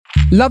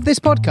Love this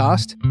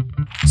podcast?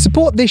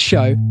 Support this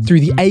show through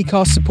the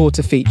Acast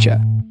supporter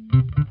feature.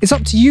 It's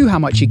up to you how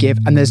much you give,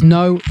 and there's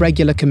no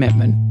regular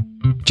commitment.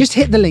 Just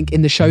hit the link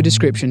in the show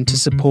description to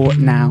support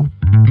now.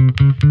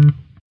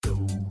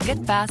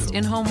 Get fast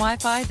in-home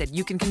Wi-Fi that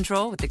you can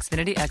control with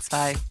Xfinity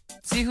XFi.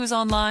 See who's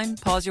online,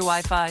 pause your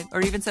Wi-Fi, or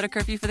even set a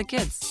curfew for the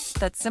kids.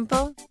 That's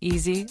simple,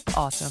 easy,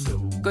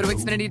 awesome. Go to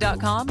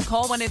Xfinity.com,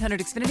 call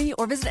 1-800-XFINITY,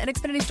 or visit an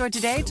Xfinity store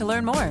today to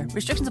learn more.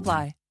 Restrictions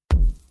apply.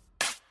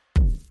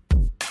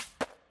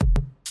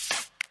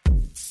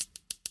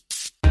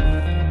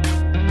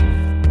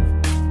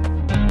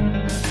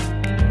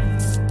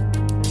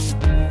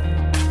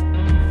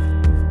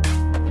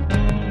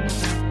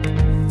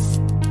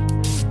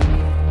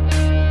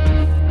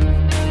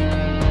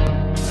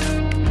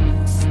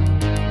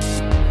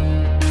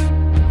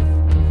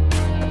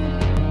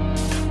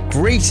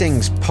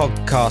 Greetings,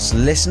 podcast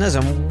listeners,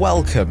 and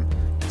welcome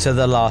to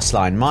The Last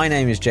Line. My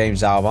name is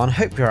James Alban.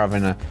 Hope you're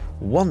having a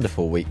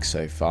wonderful week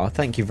so far.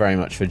 Thank you very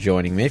much for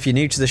joining me. If you're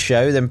new to the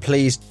show, then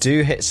please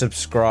do hit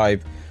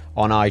subscribe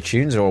on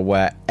iTunes or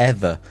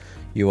wherever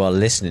you are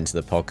listening to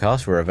the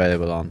podcast. We're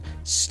available on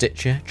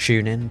Stitcher,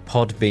 TuneIn,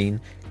 Podbean,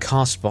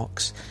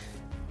 Castbox,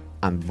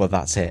 and well,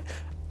 that's it.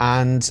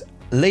 And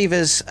leave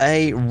us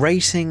a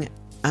rating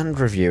and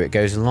review. It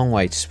goes a long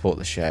way to support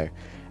the show.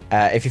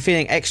 If you're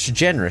feeling extra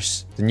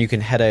generous, then you can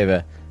head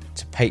over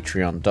to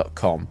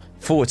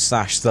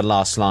patreon.com/The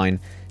Last Line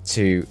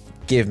to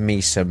give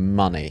me some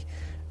money,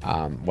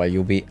 where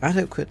you'll be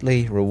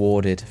adequately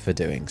rewarded for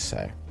doing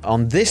so.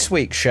 On this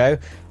week's show,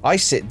 I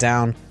sit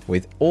down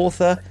with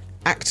author,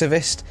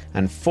 activist,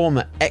 and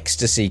former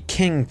ecstasy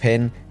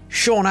kingpin,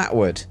 Shaun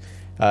Attwood.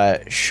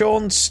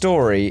 Shaun's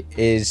story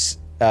is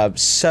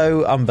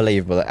so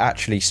unbelievable. It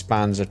actually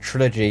spans a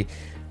trilogy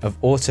of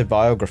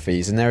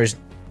autobiographies, and there is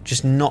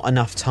just not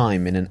enough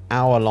time in an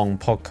hour-long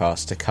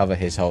podcast to cover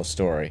his whole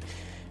story.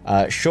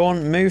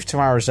 Shaun moved to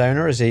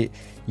Arizona as a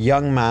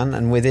young man,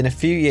 and within a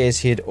few years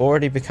he had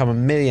already become a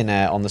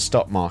millionaire on the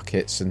stock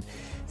markets, and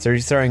through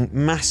throwing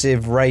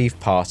massive rave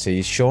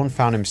parties, Shaun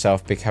found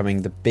himself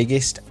becoming the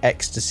biggest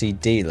ecstasy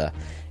dealer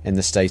in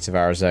the state of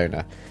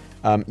Arizona.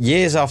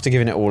 Years after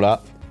giving it all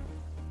up,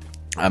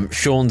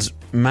 Shaun's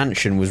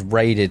mansion was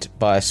raided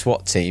by a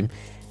SWAT team,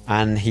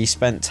 and he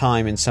spent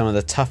time in some of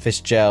the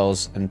toughest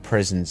jails and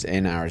prisons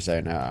in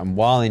Arizona. And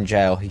while in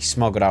jail, he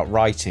smuggled out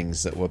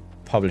writings that were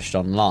published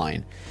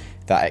online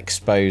that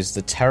exposed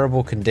the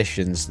terrible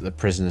conditions that the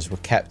prisoners were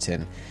kept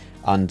in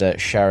under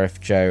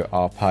Sheriff Joe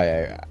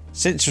Arpaio.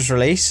 Since his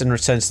release and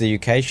return to the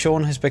UK,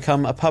 Shaun has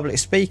become a public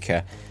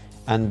speaker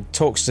and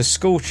talks to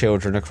school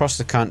children across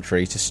the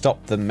country to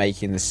stop them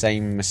making the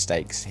same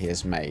mistakes he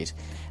has made.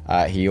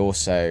 He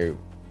also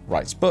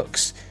writes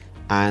books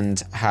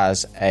and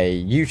has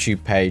a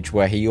YouTube page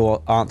where he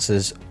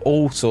answers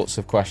all sorts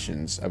of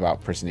questions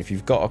about prison. If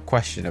you've got a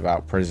question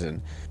about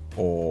prison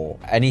or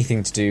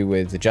anything to do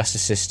with the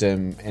justice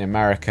system in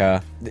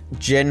America,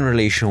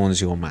 generally Shaun's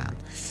your man.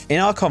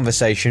 In our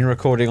conversation,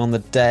 recording on the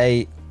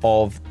day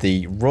of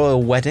the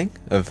royal wedding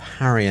of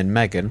Harry and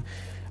Meghan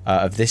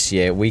of this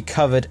year, we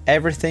covered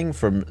everything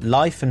from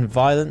life and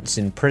violence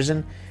in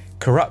prison,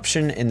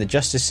 corruption in the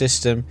justice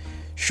system,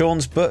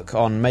 Shaun's book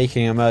on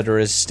making a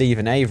murderer's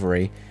Stephen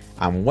Avery,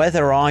 and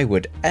whether I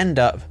would end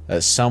up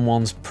as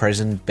someone's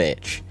prison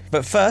bitch.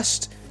 But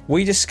first,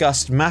 we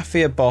discussed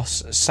mafia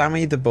boss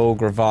Sammy the Bull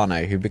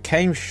Gravano, who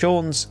became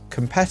Shaun's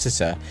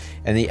competitor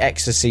in the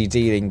ecstasy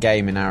dealing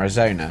game in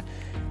Arizona,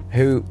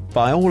 who,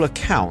 by all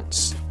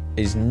accounts,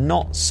 is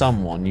not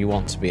someone you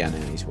want to be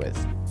enemies with.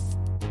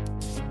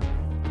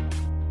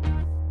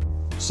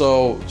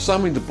 So,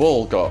 Sammy the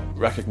Bull got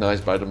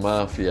recognised by the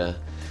mafia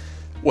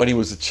when he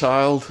was a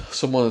child.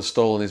 Someone had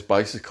stolen his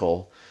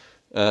bicycle,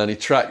 and he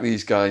tracked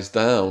these guys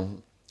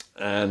down,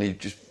 and he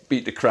just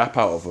beat the crap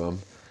out of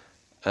them.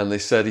 And they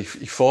said he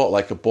fought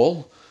like a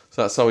bull,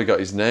 so that's how he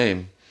got his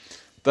name.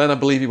 Then I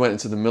believe he went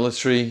into the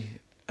military,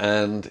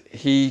 and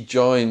he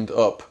joined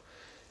up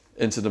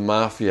into the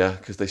mafia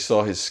because they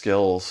saw his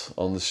skills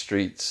on the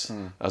streets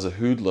as a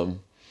hoodlum.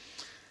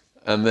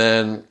 And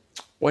then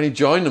when he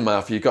joined the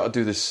mafia, you got to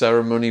do this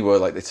ceremony where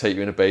like they take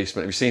you in a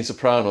basement. Have you seen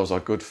Sopranos or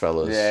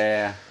Goodfellas?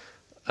 Yeah.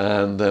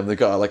 And they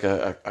got like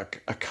a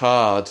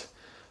card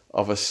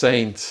of a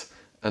saint,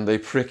 and they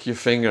prick your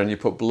finger and you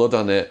put blood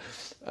on it,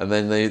 and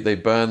then they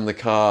burn the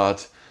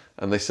card,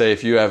 and they say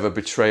if you ever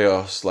betray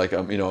us, like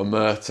a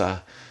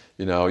murder,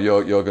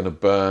 you're going to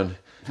burn,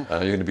 you're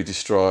going to be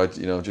destroyed,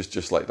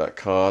 just like that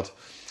card.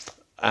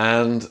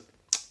 And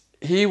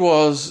he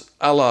was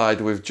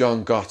allied with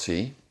John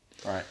Gotti,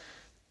 right,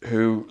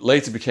 who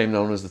later became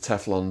known as the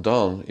Teflon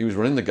Don. He was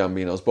running the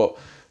Gambinos, but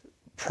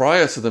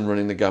prior to them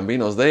running the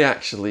Gambinos, they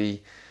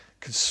actually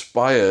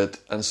conspired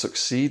and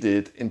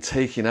succeeded in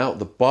taking out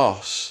the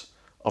boss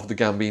of the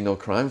Gambino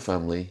crime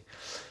family.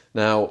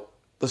 Now,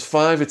 there's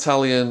 5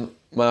 Italian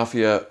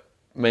mafia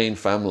main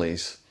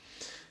families,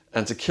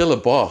 and to kill a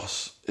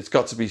boss, it's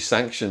got to be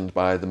sanctioned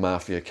by the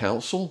Mafia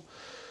Council.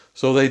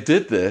 So they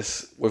did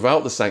this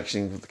without the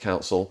sanctioning of the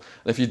council.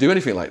 And if you do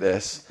anything like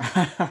this,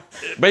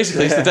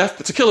 basically it's the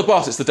death. To kill a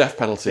boss, it's the death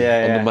penalty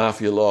under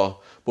mafia law.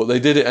 But they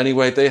did it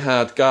anyway. They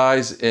had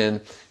guys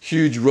in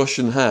huge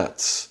Russian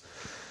hats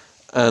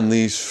and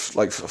these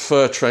like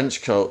fur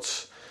trench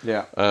coats.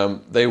 Yeah.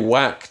 They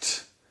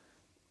whacked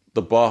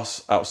the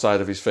boss outside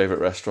of his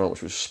favourite restaurant,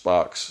 which was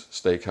Sparks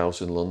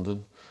Steakhouse in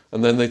London.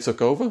 And then they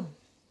took over.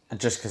 And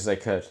just because they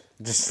could.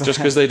 Just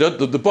because they did.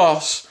 The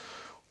boss,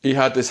 he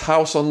had this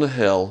house on the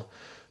hill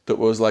that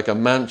was like a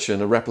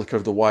mansion, a replica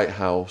of the White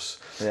House.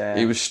 Yeah.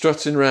 He was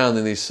strutting around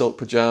in these silk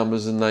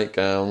pyjamas and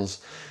nightgowns,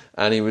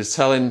 and he was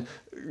telling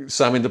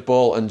Sammy the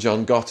Bull and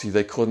John Gotti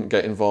they couldn't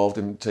get involved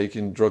in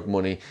taking drug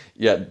money,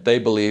 yet they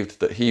believed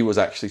that he was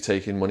actually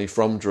taking money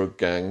from drug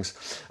gangs.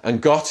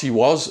 And Gotti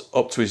was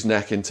up to his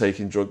neck in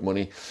taking drug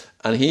money,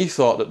 and he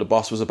thought that the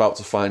boss was about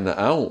to find that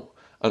out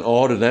and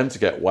ordered them to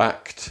get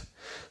whacked.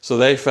 So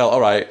they felt,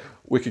 all right,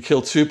 we could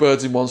kill two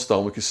birds in one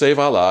stone. We could save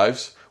our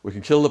lives, we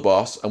can kill the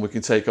boss, and we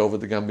can take over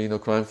the Gambino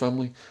crime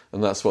family.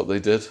 And that's what they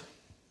did.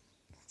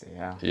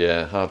 Yeah.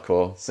 Yeah,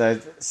 hardcore.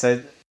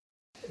 So,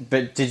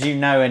 but did you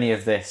know any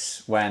of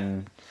this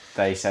when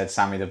they said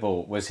Sammy the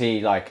Bull? Was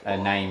he like a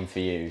name for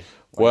you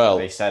when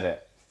they said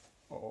it?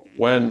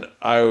 When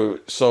I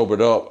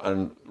sobered up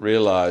and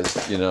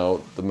realised,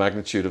 the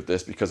magnitude of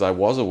this, because I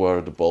was aware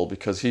of the Bull,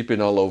 because he'd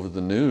been all over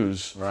the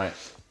news. Right.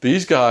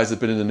 These guys had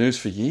been in the news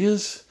for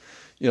years.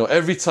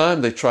 Every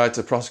time they tried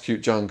to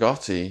prosecute John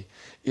Gotti,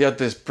 he had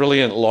this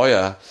brilliant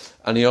lawyer,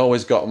 and he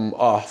always got him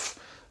off.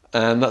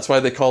 And that's why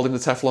they called him the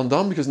Teflon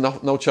Don, because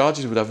no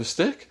charges would ever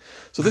stick.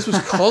 So this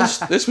was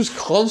this was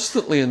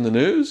constantly in the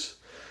news.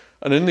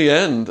 And in the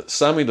end,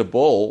 Sammy the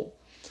Bull,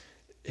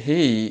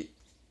 he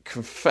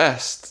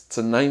confessed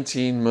to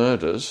 19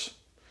 murders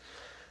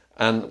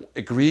and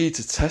agreed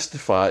to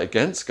testify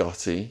against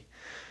Gotti.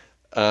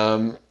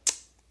 And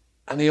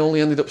he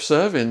only ended up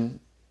serving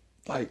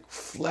like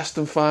less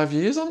than 5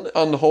 years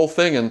on the whole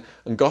thing.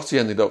 And Gotti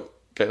ended up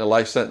getting a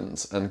life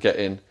sentence and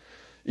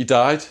he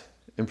died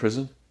in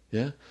prison.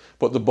 Yeah.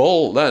 But the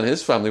Bull, then,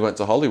 his family went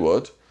to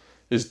Hollywood.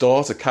 His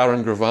daughter,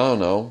 Karen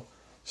Gravano,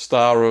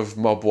 star of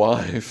Mob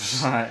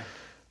Wives. Right.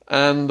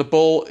 And the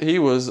Bull, he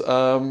was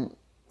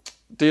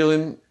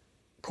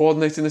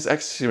coordinating this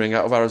ecstasy ring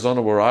out of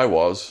Arizona where I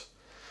was.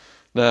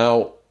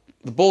 Now,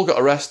 the Bull got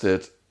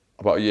arrested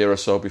about a year or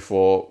so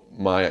before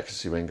my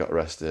ecstasy ring got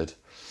arrested.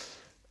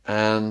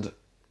 And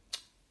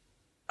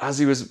as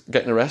he was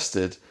getting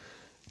arrested,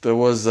 there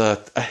was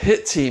a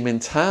hit team in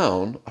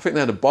town. I think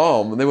they had a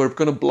bomb and they were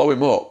going to blow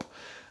him up.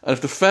 And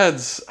if the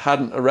feds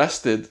hadn't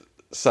arrested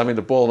Sammy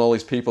the Bull and all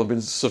these people had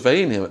been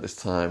surveying him at this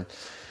time,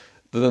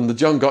 then the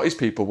John Gotti's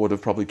people would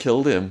have probably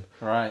killed him.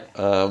 Right.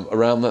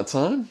 Around that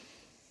time.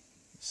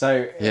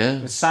 So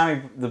it was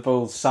Sammy the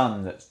Bull's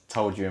son that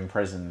told you in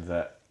prison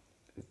that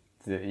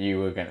they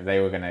were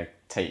going to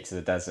take you to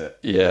the desert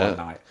one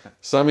night.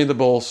 Sammy the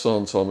Bull's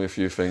son told me a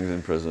few things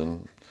in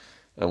prison,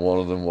 and one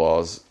of them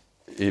was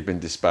he'd been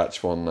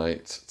dispatched one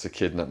night to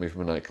kidnap me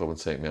from a nightclub and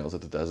take me out to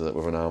the desert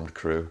with an armed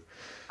crew.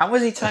 And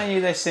was he telling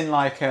you this in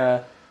like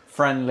a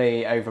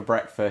friendly over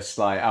breakfast,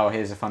 like, oh,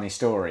 here's a funny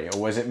story, or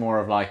was it more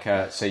of like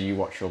a so you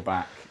watch your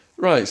back?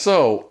 Right,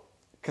 so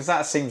because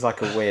that seems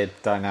like a weird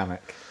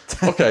dynamic.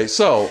 Okay,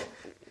 so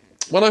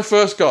when I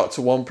first got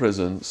to one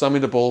prison, Sammy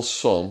the Bull's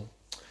son,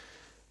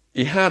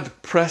 he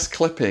had press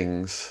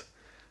clippings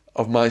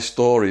of my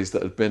stories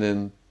that had been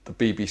in the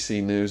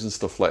BBC News and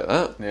stuff like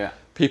that. Yeah.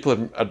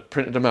 People had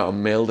printed them out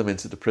and mailed them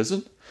into the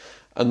prison.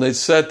 And they'd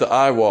said that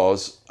I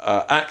was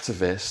an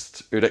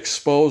activist who'd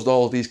exposed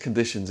all of these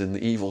conditions in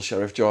the evil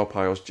Sheriff Joe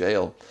Arpaio's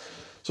jail.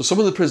 So some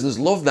of the prisoners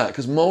loved that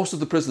because most of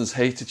the prisoners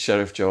hated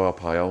Sheriff Joe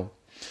Arpaio.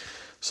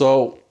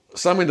 So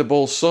Sammy the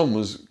Bull's son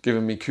was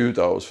giving me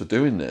kudos for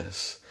doing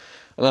this.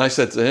 And I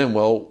said to him,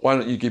 well, why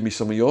don't you give me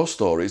some of your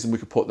stories and we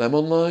could put them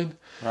online?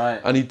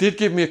 Right. And he did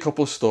give me a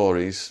couple of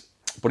stories,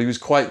 but he was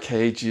quite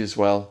cagey as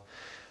well.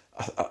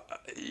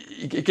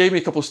 He gave me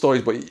a couple of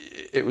stories, but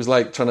it was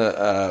like trying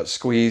to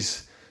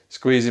squeeze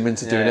him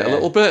into doing it a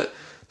little bit.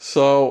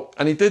 So,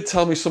 and he did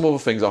tell me some other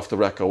things off the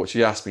record, which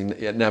he asked me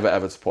never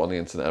ever to put on the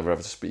internet, ever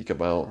to speak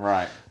about.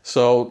 Right.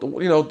 So,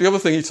 the other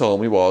thing he told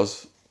me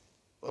was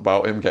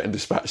about him getting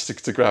dispatched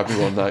to grab me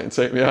one night and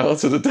take me out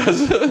to the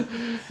desert.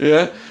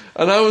 Yeah.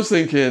 And I was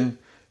thinking,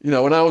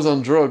 when I was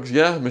on drugs,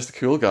 Mr.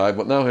 Cool Guy,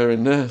 but now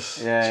hearing this,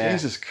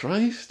 Jesus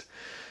Christ,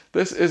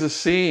 this is a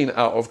scene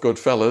out of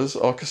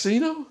Goodfellas or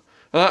Casino.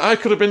 And I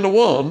could have been the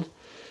one.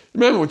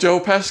 Remember with Joe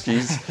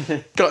Pesci's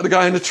got the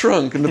guy in the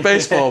trunk and the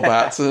baseball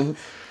bats, and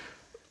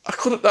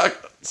that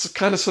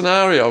kind of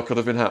scenario could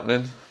have been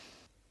happening.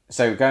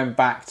 So going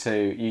back to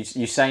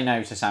you say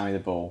no to Sammy the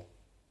Bull.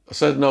 I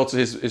said no to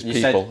his people.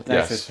 You said no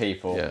to his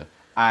people. Yeah.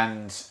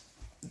 And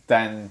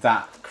then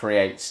that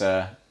creates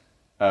a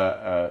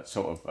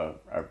sort of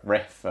a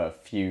riff, a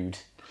feud.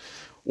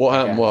 What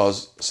happened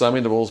was Sammy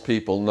the Bull's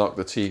people knocked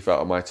the teeth out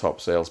of my top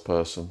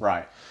salesperson.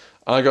 Right.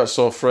 I got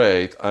so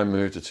afraid I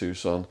moved to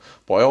Tucson.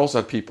 But I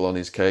also had people on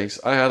his case.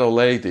 I had a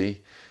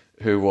lady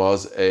who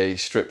was a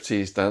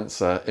striptease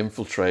dancer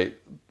infiltrate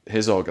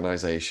his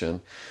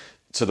organisation,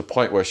 to the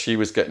point where she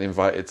was getting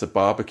invited to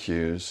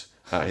barbecues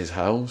at his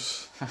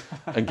house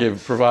and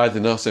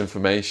providing us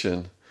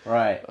information,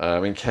 right?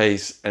 In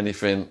case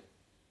anything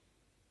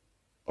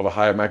of a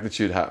higher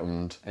magnitude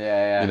happened.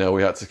 Yeah. You know,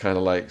 we had to kind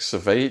of like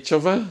survey each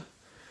other.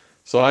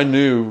 So I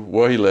knew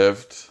where he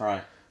lived.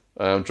 Right.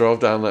 Drove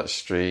down that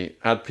street,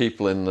 had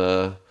people in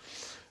there.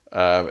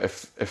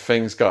 If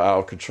things got out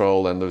of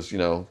control, then there's, you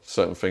know,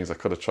 certain things I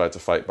could have tried to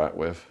fight back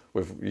with.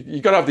 You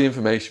got to have the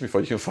information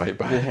before you can fight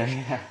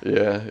back.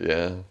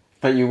 Yeah.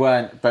 But you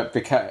weren't.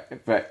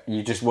 But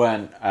you just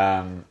weren't.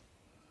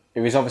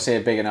 It was obviously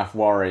a big enough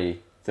worry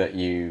that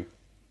you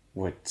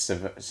would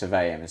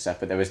survey him and stuff.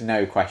 But there was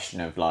no question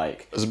of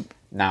like,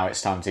 now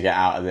it's time to get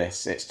out of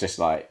this. It's just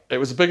like, it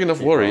was a big enough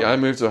worry. I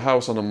moved to a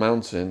house on a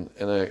mountain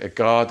in a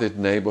guarded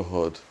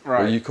neighbourhood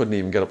where you couldn't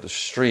even get up the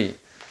street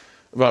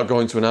without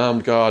going to an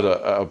armed guard at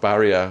a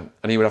barrier,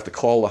 and he would have to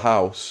call the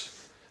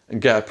house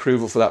and get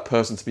approval for that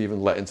person to be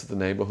even let into the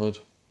neighbourhood.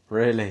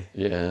 Really?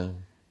 Yeah.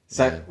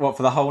 So what,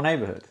 for the whole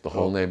neighbourhood? The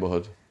whole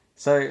neighbourhood.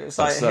 So it's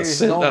like,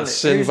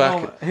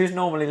 who's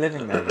normally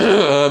living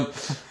there?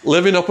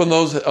 Living up on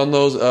those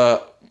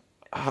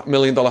 $1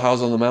 million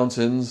houses on the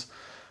mountains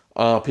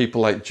are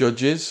people like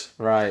judges,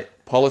 right?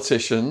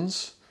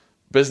 Politicians,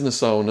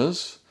 business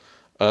owners.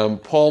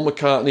 Paul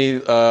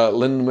McCartney,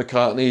 Linda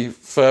McCartney,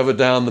 further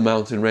down the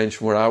mountain range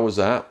from where I was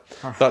at.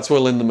 That's where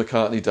Linda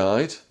McCartney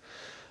died.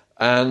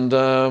 And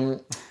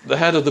the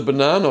head of the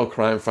Bonanno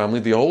crime family,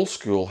 the old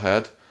school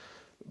head,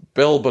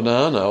 Bill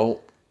Bonanno,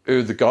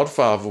 who The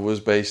Godfather was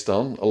based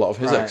on, a lot of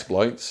his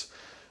exploits,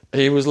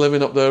 he was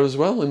living up there as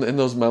well, in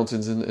those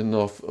mountains in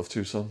north of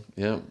Tucson.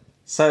 Yeah.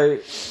 So,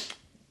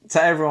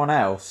 to everyone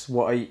else,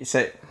 what are you?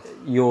 So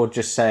you're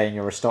just saying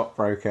you're a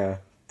stockbroker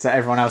to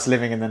everyone else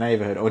living in the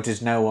neighbourhood, or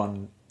does no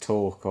one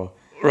talk? Or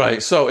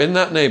right. So in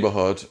that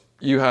neighbourhood,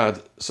 you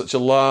had such a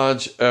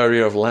large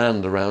area of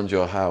land around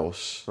your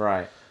house.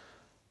 Right.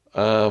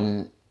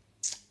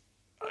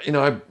 You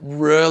know, I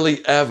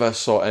rarely ever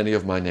saw any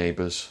of my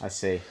neighbours. I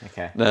see.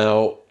 Okay.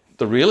 Now,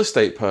 the real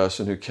estate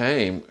person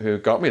who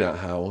got me that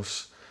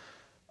house,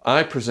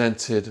 I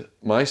presented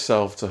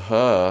myself to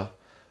her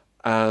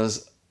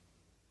as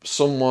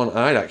someone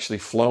I'd actually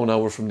flown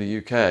over from the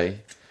UK,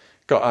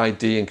 got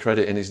ID and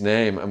credit in his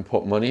name, and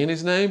put money in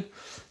his name.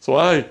 So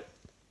I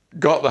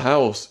got the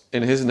house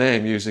in his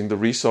name using the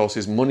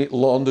resources,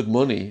 laundered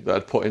money that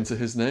I'd put into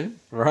his name.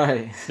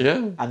 Right.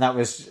 Yeah. And that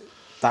was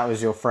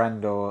your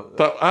friend, or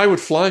that I would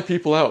fly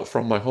people out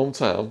from my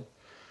hometown,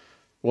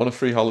 want a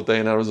free holiday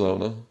in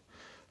Arizona,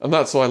 and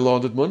that's how I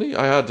laundered money.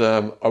 I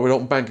would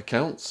open bank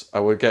accounts. I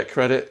would get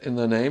credit in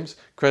their names,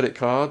 credit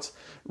cards,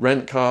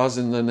 rent cars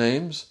in their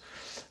names,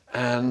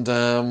 and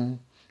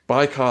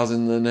buy cars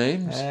in their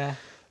names. Yeah.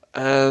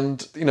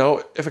 And, you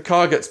know, if a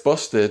car gets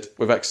busted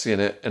with XC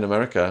in it in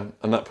America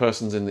and that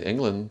person's in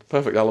England,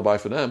 perfect alibi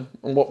for them.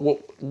 And what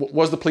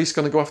was the police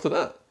going to go after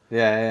that?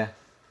 Yeah.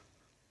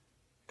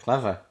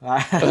 Clever.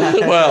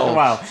 Well,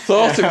 wow.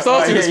 thought it was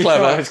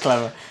clever. Thought it was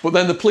clever. But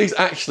then the police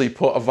actually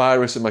put a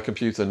virus in my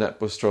computer,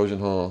 NetBus Trojan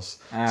Horse.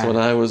 So when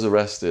I was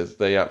arrested,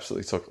 they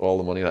absolutely took all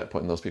the money that I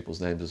put in those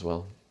people's names as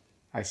well.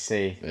 I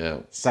see. Yeah.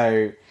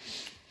 So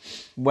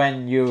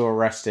when you were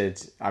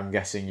arrested, I'm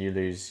guessing you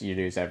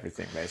lose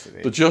everything,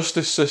 basically. The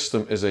justice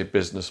system is a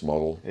business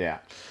model. Yeah.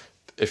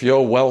 If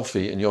you're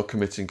wealthy and you're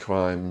committing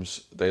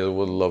crimes, they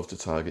will love to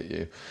target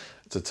you,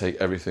 to take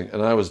everything.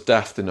 And I was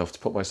daft enough to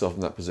put myself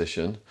in that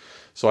position.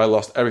 So I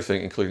lost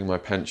everything, including my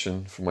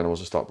pension from when I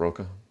was a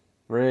stockbroker.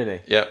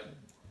 Really? Yep.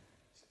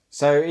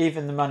 So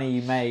even the money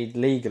you made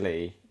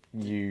legally,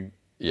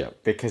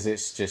 Yep. Because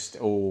it's just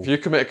all... If you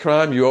commit a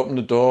crime, you open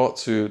the door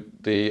to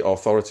the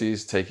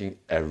authorities taking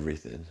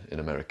everything in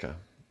America.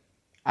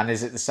 And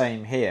is it the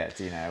same here,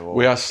 do you know? Or...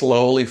 We are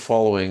slowly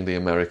following the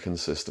American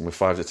system. We're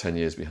 5 to 10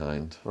 years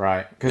behind.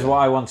 Right. Because what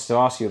I wanted to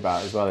ask you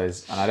about as well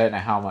is, and I don't know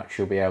how much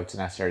you'll be able to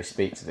necessarily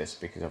speak to this,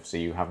 because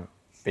obviously you haven't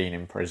been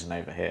in prison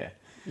over here.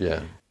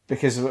 Yeah.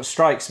 Because what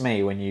strikes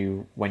me when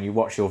you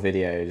watch your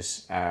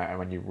videos and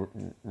when you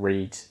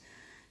read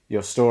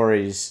your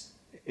stories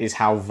is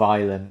how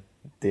violent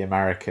the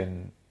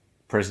American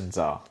prisons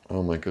are.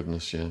 Oh my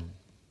goodness, yeah.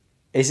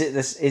 Is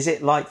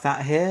it like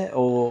that here,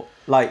 or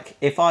like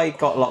if I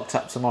got locked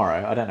up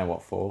tomorrow, I don't know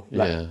what for.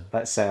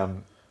 Let's say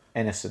I'm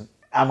innocent.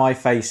 Am I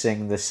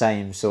facing the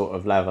same sort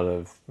of level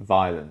of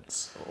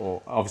violence?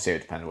 Or obviously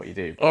it depends on what you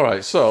do. All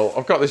right, so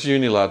I've got this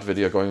Unilad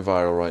video going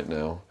viral right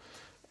now.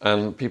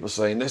 And people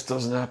saying, this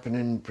doesn't happen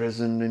in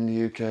prison in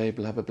the UK,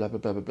 blah, blah, blah, blah,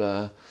 blah,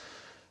 blah,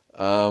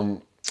 blah.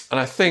 And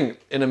I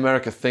think in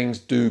America, things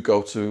do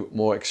go to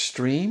more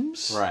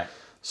extremes. Right.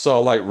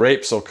 So, like,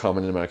 rape's so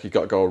common in America. You've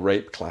got to go to a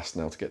rape class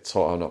now to get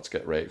taught how not to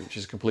get raped, which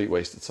is a complete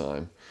waste of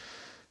time.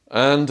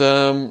 And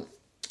the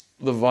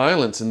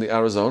violence in the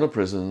Arizona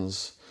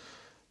prisons,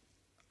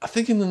 I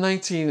think in the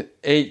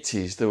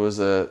 1980s, there was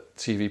a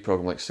TV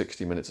program like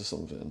 60 Minutes or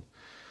something.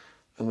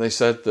 And they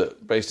said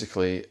that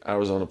basically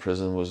Arizona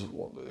prison was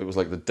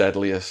like the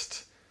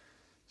deadliest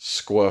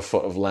square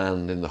foot of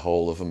land in the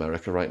whole of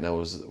America right now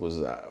was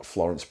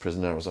Florence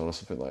prison, Arizona,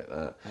 something like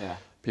that. Yeah.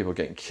 People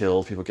getting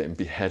killed, people getting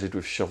beheaded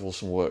with shovels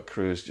from work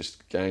crews,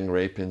 just gang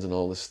rapings and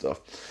all this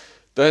stuff.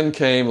 Then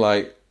came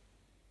like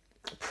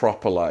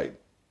proper like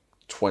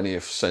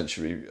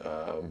 21st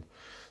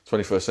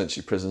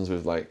century prisons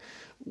with like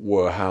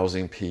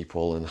warehousing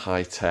people and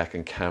high tech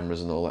and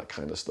cameras and all that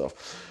kind of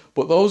stuff.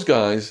 But those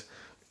guys,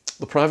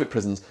 the private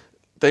prisons,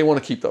 they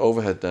want to keep the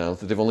overhead down.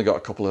 So they've only got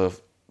a couple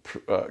of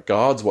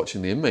guards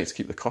watching the inmates,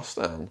 keep the costs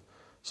down.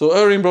 So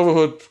Aryan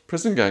Brotherhood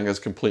prison gang has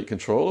complete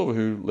control over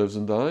who lives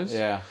and dies.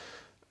 Yeah.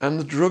 And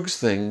the drugs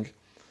thing,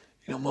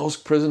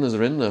 most prisoners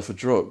are in there for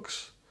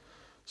drugs.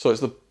 So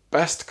it's the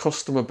best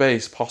customer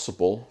base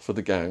possible for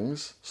the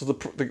gangs. So the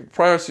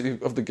priority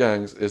of the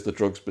gangs is the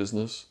drugs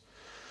business.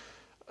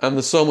 And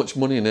there's so much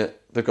money in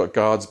it. They've got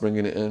guards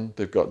bringing it in.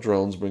 They've got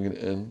drones bringing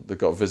it in. They've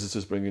got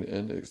visitors bringing it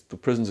in. The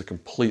prisons are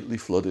completely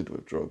flooded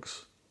with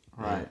drugs.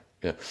 Right.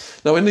 Yeah.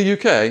 Now, in the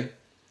UK,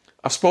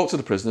 I've spoke to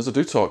the prisoners. I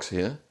do talks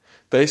here.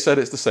 They said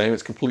it's the same.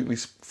 It's completely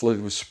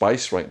flooded with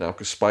spice right now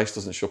because spice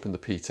doesn't show up in the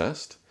P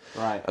test.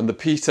 Right. And the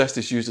P test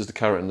is used as the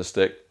carrot and the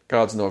stick.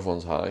 Guards know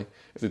everyone's high.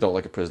 If they don't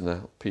like a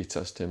prisoner, P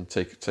test him,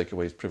 take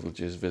away his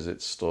privileges,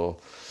 visits, store.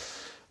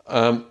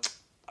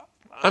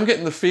 I'm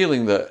getting the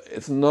feeling that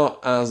it's not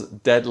as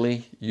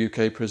deadly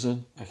UK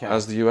prison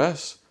as the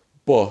US,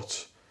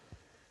 but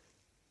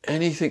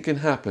anything can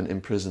happen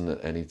in prison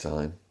at any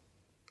time.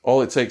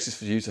 All it takes is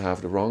for you to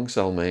have the wrong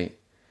cellmate,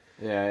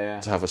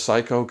 to have a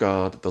psycho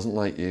guard that doesn't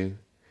like you,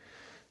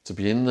 to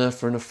be in there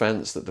for an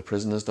offence that the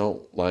prisoners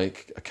don't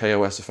like, a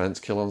KOS offence,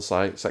 kill on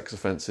sight, sex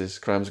offences,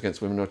 crimes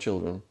against women or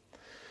children,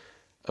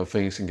 and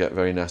things can get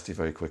very nasty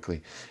very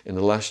quickly. In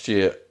the last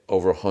year,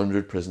 over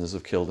 100 prisoners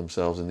have killed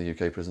themselves in the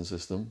UK prison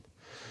system.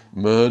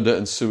 Murder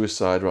and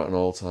suicide are at an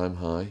all-time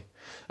high,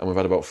 and we've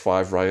had about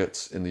 5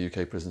 riots in the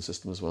UK prison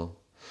system as well.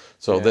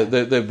 So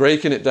they're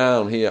breaking it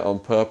down here on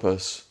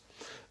purpose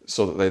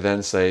so that they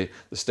then say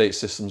the state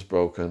system's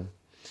broken,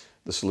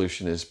 the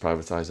solution is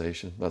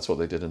privatisation. That's what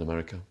they did in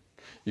America.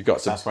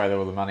 That's where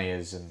all the money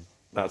is. And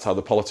that's how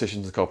the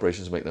politicians and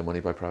corporations make their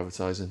money, by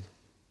privatising.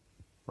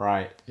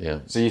 Right. Yeah.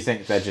 So you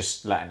think they're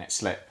just letting it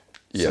slip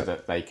so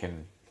that they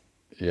can...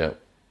 Yeah,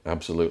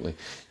 absolutely.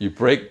 You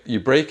break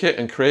it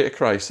and create a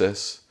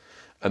crisis,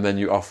 and then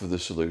you offer the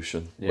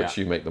solution, which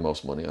you make the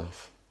most money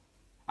off.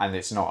 And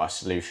it's not a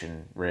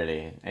solution,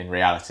 really. In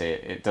reality,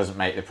 it doesn't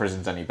make the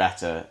prisons any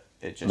better.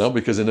 No,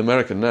 because in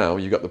America now,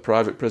 you've got the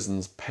private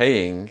prisons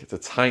paying to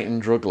tighten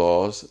drug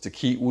laws to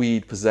keep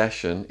weed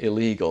possession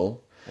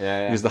illegal.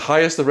 Because the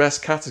highest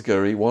arrest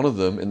category, one of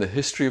them, in the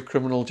history of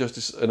criminal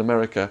justice in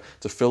America,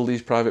 to fill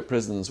these private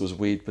prisons was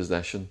weed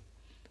possession.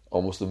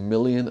 Almost 1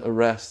 million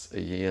arrests a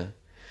year.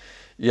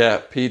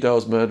 Yeah,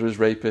 pedos, murderers,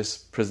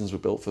 rapists, prisons were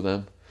built for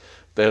them.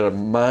 They're a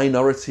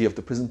minority of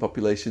the prison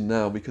population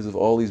now because of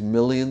all these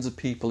millions of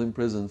people in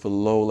prison for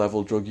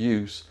low-level drug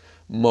use,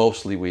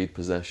 mostly weed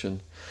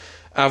possession.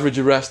 Average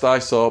arrest I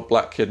saw,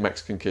 black kid,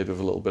 Mexican kid with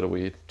a little bit of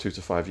weed, 2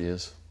 to 5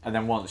 years. And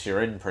then once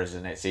you're in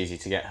prison, it's easy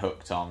to get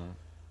hooked on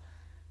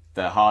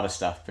the harder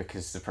stuff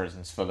because the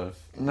prison's full of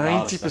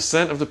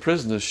 90% of the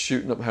prisoners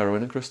shooting up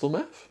heroin and crystal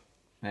meth.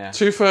 Yeah.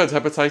 2/3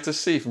 hepatitis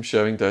C from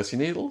sharing dirty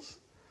needles.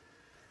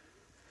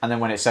 And then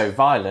when it's so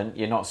violent,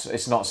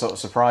 it's not sort of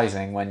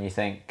surprising when you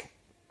think,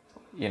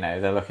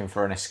 they're looking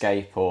for an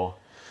escape or...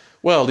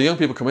 Well, the young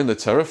people come in, they're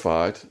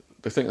terrified.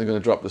 They think they're going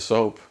to drop the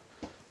soap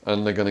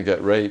and they're going to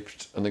get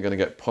raped and they're going to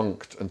get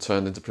punked and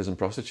turned into prison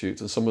prostitutes.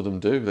 And some of them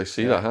do. They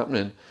see that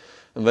happening.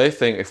 And they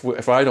think,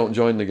 if I don't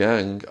join the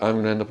gang, I'm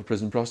going to end up a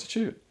prison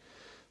prostitute.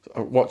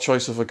 What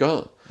choice have I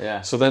got?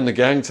 Yeah. So then the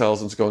gang tells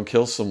them to go and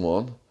kill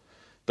someone.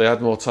 They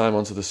add more time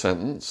onto the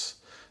sentence.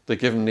 They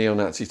give them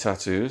neo-Nazi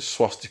tattoos,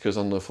 swastikas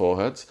on their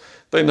foreheads.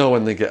 They know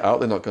when they get out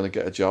they're not going to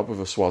get a job with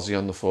a swazi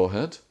on the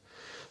forehead.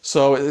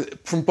 So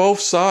from both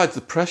sides,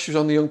 the pressure is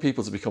on the young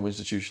people to become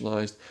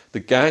institutionalised. The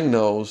gang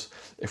knows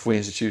if we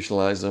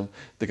institutionalise them,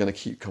 they're going to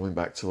keep coming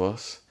back to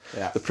us.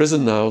 Yeah. The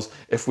prison knows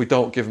if we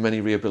don't give them any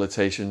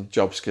rehabilitation,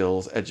 job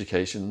skills,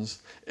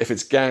 educations, if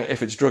it's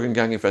drug and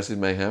gang infested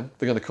mayhem,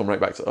 they're going to come right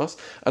back to us.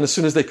 And as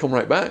soon as they come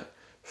right back,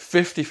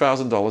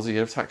 $50,000 a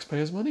year of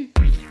taxpayers' money.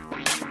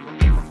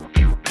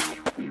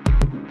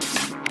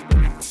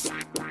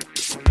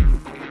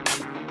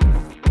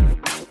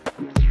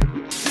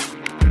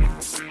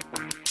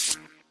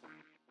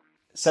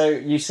 So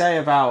you say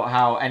about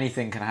how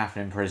anything can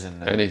happen in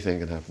prison. Anything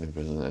can happen in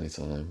prison at any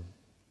time.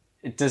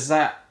 Does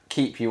that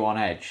keep you on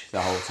edge the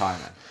whole time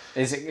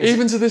then?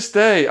 Even to this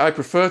day, I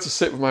prefer to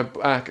sit with my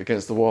back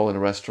against the wall in a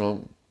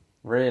restaurant.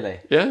 Really?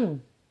 Yeah.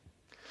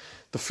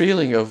 The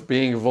feeling of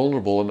being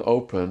vulnerable and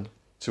open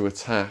to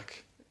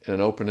attack in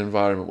an open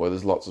environment where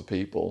there's lots of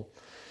people,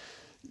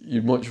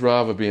 you'd much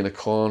rather be in a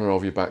corner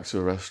of your back to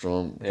a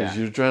restaurant because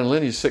your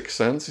adrenaline, your sixth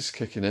sense is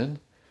kicking in.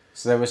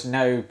 So there was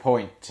no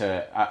point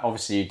to...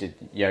 obviously you did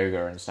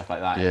yoga and stuff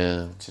like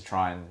that to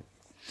try and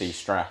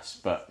de-stress,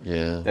 but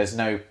there's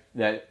no...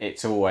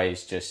 It's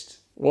always just...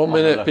 1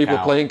 minute people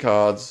playing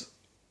cards,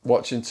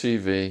 watching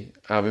TV,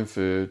 having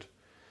food,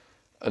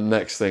 and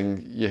next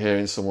thing you're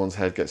hearing someone's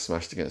head get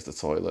smashed against the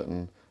toilet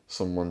and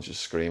someone's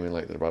just screaming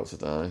like they're about to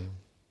die.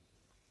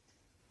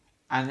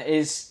 And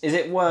is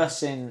it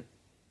worse in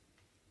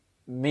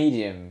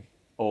medium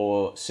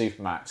or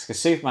Supermax? Because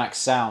Supermax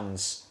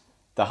sounds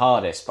the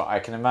hardest, but I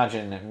can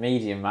imagine that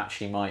medium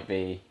actually might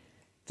be...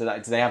 Do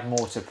they have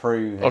more to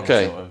prove?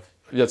 Okay, sort of...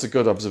 yeah, it's a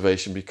good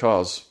observation,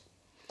 because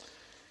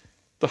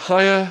the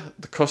higher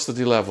the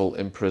custody level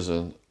in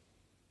prison,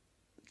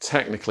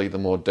 technically the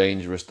more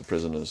dangerous the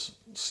prisoners,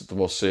 the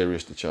more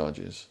serious the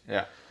charges.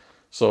 Yeah.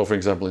 So, for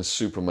example, in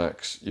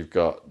Supermax, you've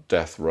got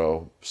death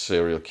row,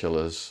 serial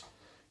killers,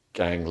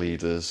 gang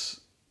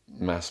leaders,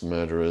 mass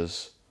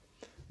murderers,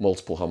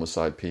 multiple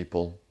homicide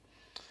people.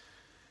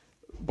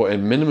 But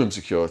in minimum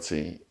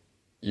security,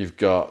 you've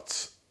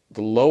got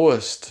the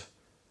lowest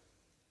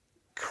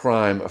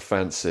crime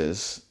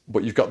offences,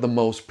 but you've got the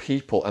most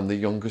people and the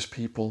youngest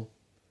people.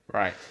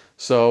 Right.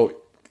 So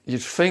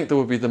you'd think there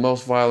would be the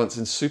most violence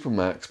in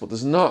Supermax, but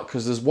there's not,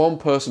 because there's one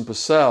person per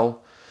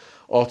cell,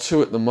 or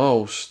two at the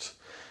most,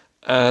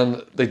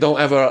 and they're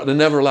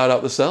never allowed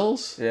out the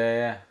cells.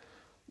 Yeah.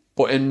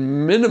 But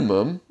in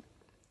minimum,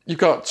 you've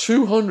got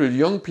 200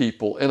 young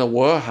people in a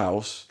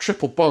warehouse,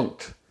 triple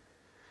bunked,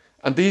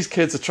 and these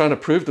kids are trying to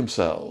prove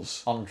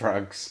themselves On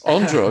drugs.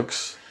 on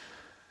drugs.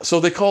 So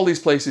they call these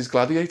places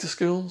gladiator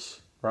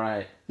schools.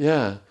 Right.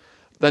 Yeah.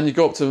 Then you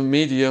go up to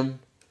medium,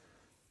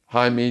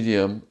 high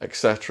medium,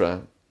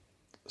 etc.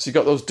 So you've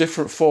got those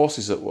different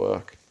forces at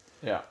work.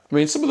 Yeah. I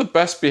mean, some of the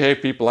best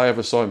behaved people I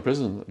ever saw in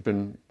prison had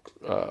been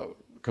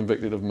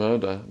convicted of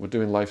murder, were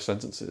doing life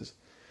sentences.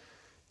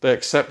 They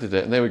accepted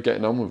it and they were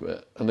getting on with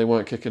it, and they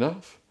weren't kicking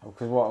off.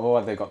 Because what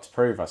have they got to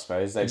prove, I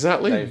suppose?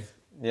 Exactly.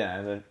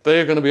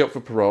 They're going to be up for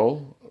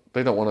parole.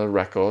 They don't want a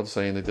record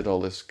saying they did all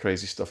this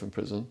crazy stuff in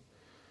prison.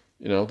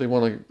 You know, they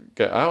want to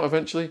get out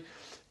eventually.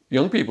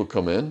 Young people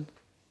come in,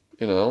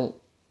 you know,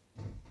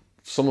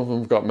 some of them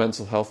have got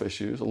mental health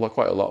issues,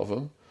 quite a lot of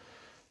them.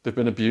 They've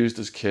been abused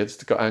as kids,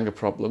 they've got anger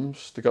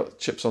problems, they've got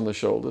chips on their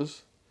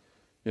shoulders.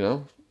 You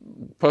know,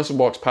 person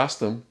walks past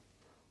them,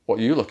 what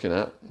are you looking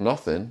at?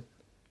 Nothing.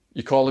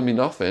 You're calling me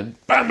nothing.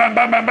 Bam, bam,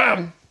 bam, bam,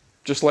 bam.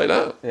 Just like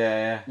that.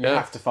 Yeah. You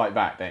have to fight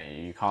back, don't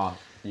you?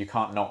 You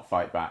can't not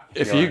fight back.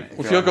 If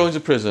you're going to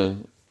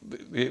prison,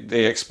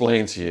 they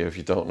explain to you, if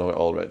you don't know it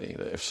already,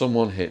 that if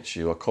someone hits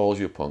you or calls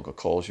you a punk or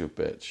calls you a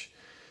bitch,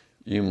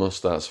 you must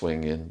start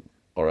swinging,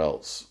 or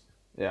else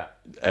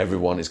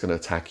everyone is going to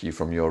attack you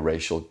from your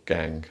racial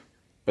gang.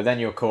 But then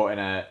you're caught in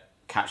a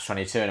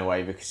catch-22 in a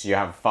way, because you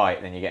have a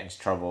fight, then you get into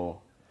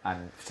trouble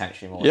and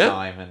potentially more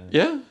time.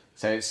 And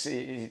so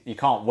you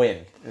can't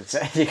win.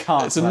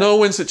 It's a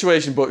no-win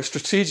situation, but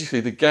strategically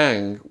the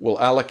gang will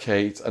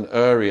allocate an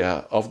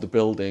area of the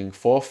building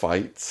for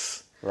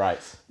fights. Right.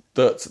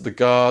 That the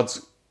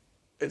guards,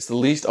 it's the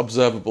least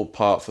observable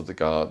part for the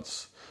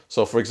guards.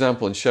 So, for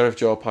example, in Sheriff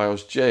Joe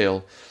Arpaio's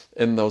jail,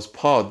 in those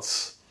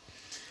pods,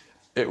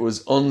 it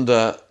was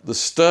under the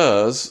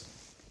stairs,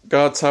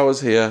 guard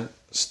towers here,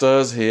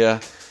 stairs here,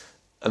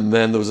 and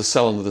then there was a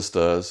cell under the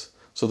stairs.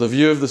 So the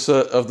view of the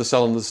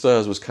cell under the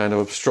stairs was kind of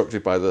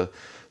obstructed by the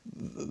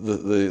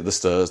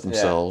stairs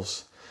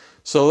themselves. Yeah.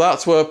 So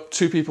that's where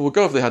two people would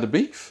go if they had a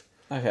beef.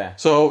 Okay.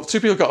 So two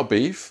people got a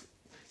beef.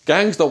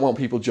 Gangs don't want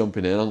people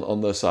jumping in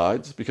on their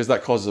sides because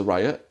that causes a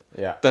riot.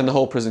 Yeah. Then the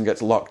whole prison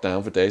gets locked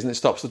down for days and it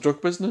stops the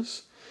drug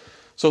business.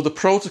 So the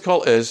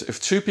protocol is,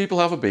 if two people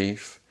have a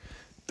beef,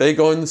 they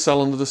go in the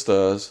cell under the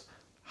stairs,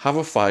 have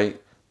a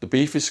fight, the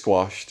beef is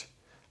squashed,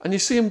 and you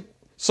see them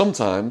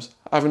sometimes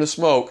having a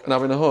smoke and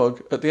having a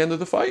hug at the end of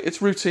the fight.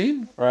 It's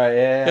routine. Right,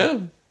 yeah.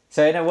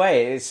 So in a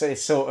way,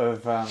 it's sort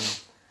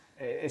of,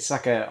 it's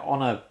like a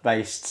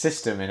honour-based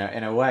system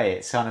in a way.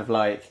 It's kind of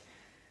like,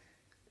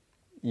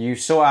 you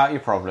sort out your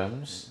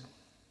problems,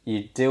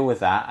 you deal with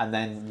that, and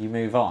then you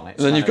move on. And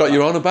then you've got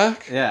your honour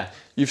back. Yeah.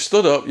 You've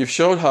stood up, you've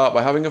showed heart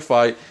by having a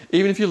fight.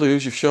 Even if you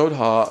lose, you've showed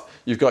heart,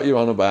 you've got your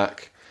honour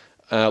back.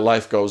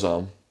 Life goes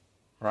on.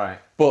 Right.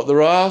 But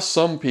there are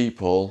some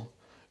people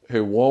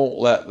who won't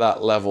let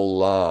that level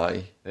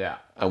lie. Yeah.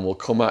 And will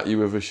come at you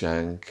with a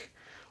shank,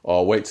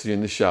 or wait till you're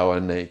in the shower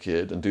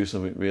naked and do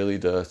something really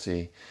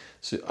dirty.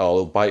 So, or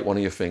they'll bite one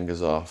of your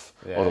fingers off,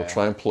 or they'll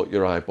try and pluck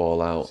your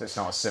eyeball out. So it's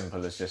not as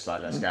simple as just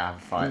like, let's go have a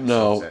fight.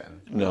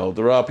 No,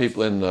 there are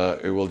people in there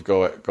who will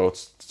go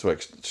to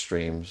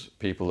extremes.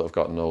 People that have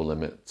got no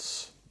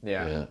limits.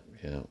 Yeah.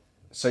 Yeah.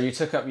 So you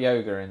took up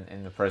yoga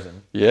in the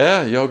prison?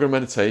 Yeah, yoga and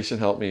meditation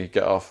helped me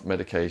get off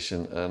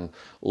medication and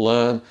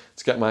learn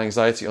to get my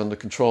anxiety under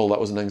control. That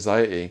was an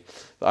anxiety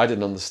that I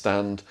didn't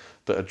understand,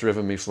 that had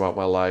driven me throughout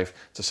my life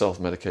to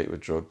self-medicate with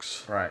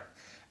drugs. Right.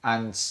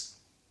 And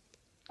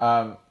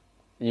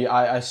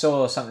I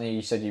saw something,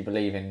 you said you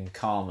believe in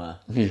karma.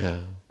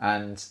 Yeah.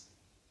 And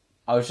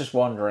I was just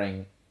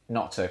wondering,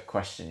 not to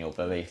question your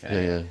belief in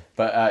it,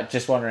 but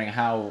just wondering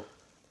how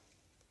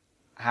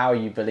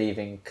you believe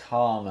in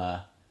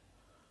karma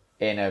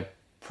in a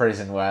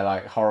prison where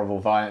like horrible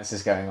violence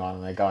is going on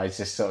and the guys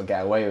just sort of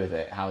get away with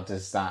it. How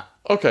does that...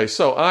 Okay,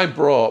 so I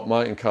brought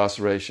my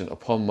incarceration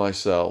upon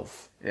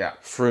myself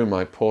through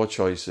my poor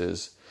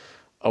choices.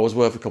 I was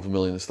worth a couple of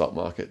million in the stock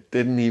market.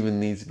 Didn't even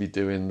need to be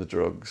doing the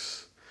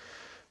drugs.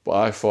 but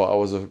I thought I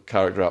was a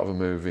character out of a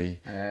movie,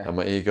 and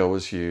my ego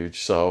was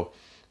huge. So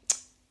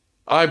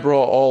I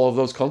brought all of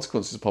those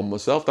consequences upon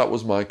myself. That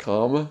was my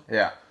karma.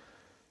 Yeah.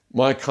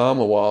 My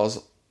karma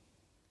was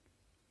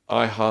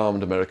I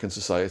harmed American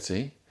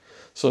society.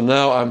 So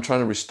now I'm trying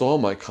to restore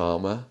my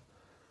karma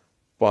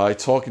by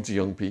talking to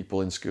young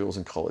people in schools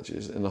and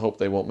colleges in the hope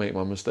they won't make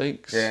my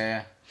mistakes.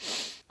 Yeah.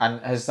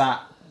 And has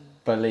that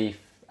belief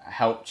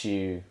helped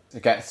you to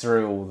get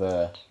through all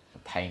the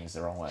pain's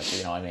the wrong word, but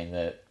you know what I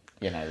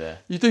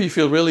mean? You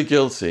feel really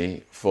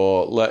guilty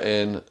for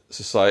letting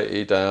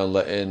society down,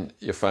 letting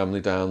your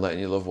family down, letting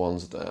your loved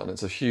ones down.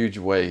 It's a huge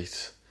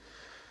weight.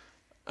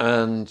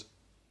 And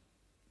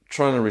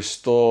trying to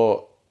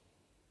restore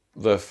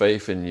their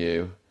faith in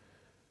you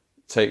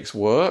takes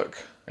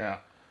work. Yeah.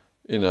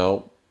 You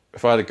know,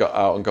 if I'd have got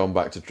out and gone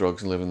back to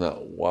drugs and living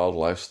that wild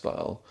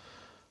lifestyle,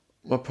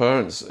 my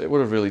parents, it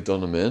would have really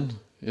done them in,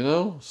 you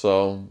know?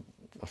 So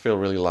I feel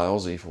really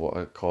lousy for what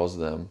I caused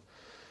them.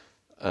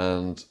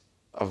 And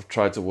I've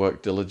tried to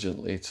work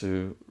diligently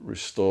to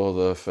restore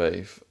their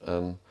faith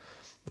and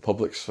the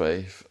public's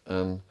faith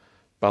and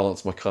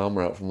balance my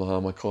karma out from the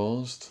harm I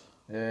caused.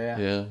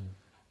 Yeah.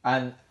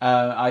 And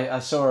I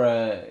saw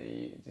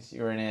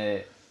you were in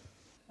a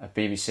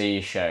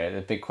BBC show,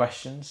 The Big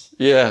Questions.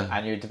 Yeah.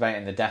 And you were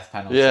debating the death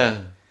penalty.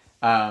 Yeah.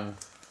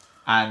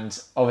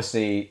 And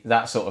obviously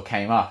that sort of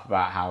came up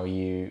about how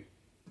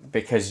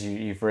because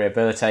you've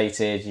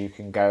rehabilitated, you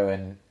can go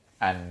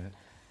and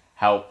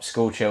help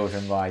school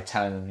children by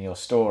telling them your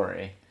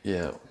story.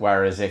 Yeah.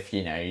 Whereas if,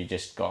 you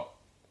just got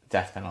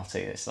death penalty,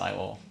 it's like,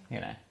 well,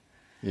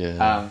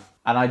 Yeah.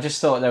 And I just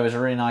thought there was a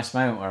really nice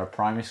moment where a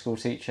primary school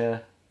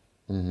teacher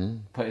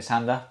put his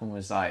hand up and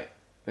was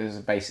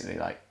basically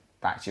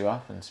backed you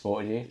up and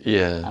supported you.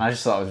 Yeah. And I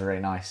just thought it was a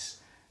really nice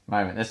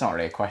moment. There's not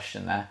really a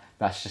question there.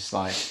 That's just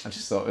I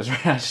just thought it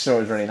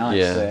was really nice.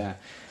 Yeah. So, yeah.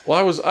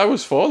 Well, I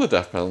was for the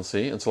death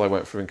penalty until I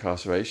went through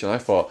incarceration. I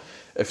thought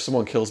if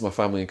someone kills my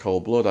family in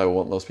cold blood, I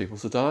want those people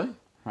to die.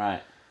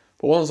 Right.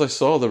 But once I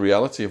saw the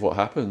reality of what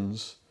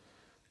happens,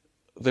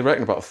 they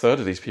reckon about a third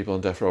of these people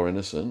on death row are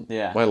innocent.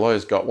 Yeah. My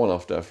lawyers got one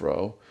off death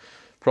row.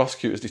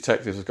 Prosecutors,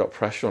 detectives have got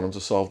pressure on them to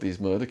solve these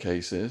murder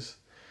cases.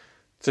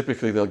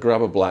 Typically, they'll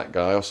grab a black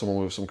guy or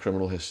someone with some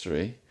criminal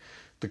history.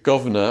 The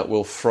governor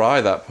will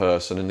fry that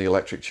person in the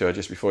electric chair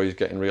just before he's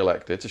getting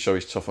re-elected to show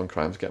he's tough on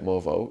crime to get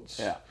more votes.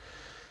 Yeah.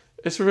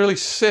 It's a really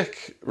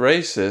sick,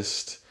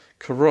 racist,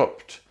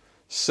 corrupt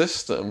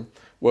system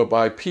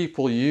whereby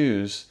people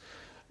use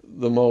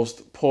the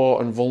most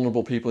poor and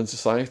vulnerable people in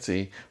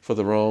society for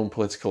their own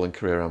political and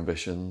career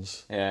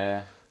ambitions.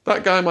 Yeah.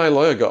 That guy my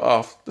lawyer got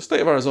off, the state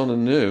of Arizona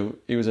knew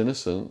he was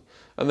innocent,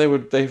 and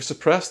they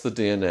suppressed the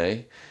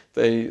DNA.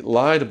 They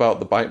lied about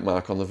the bite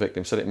mark on the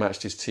victim, said it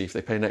matched his teeth.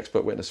 They paid an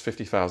expert witness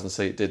 $50,000 to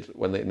say it did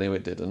when they knew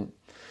it didn't.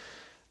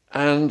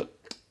 And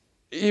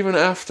even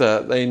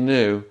after they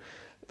knew,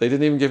 they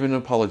didn't even give him an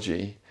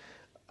apology.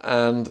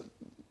 And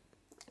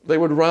they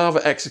would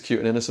rather execute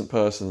an innocent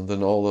person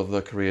than all of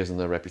their careers and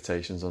their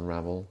reputations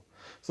unravel.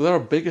 So there are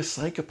bigger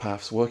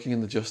psychopaths working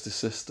in the justice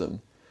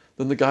system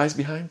than the guys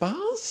behind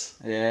bars.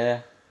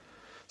 Yeah.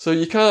 So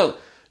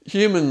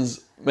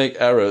humans make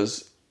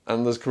errors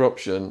and there's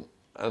corruption,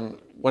 and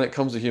when it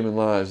comes to human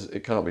lives,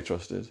 it can't be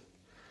trusted.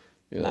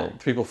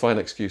 People find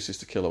excuses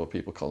to kill other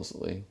people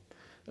constantly,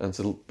 and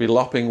to be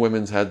lopping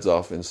women's heads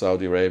off in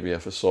Saudi Arabia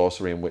for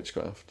sorcery and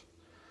witchcraft.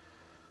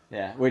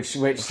 Yeah, which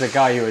the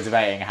guy you were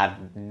debating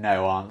had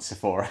no answer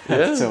for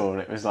at all.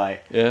 It was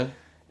like,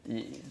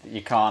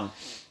 you can't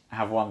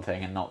have one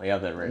thing and not the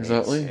other, really.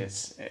 Exactly.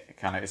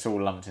 It's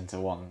all lumped into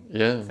one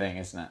thing,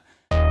 isn't it?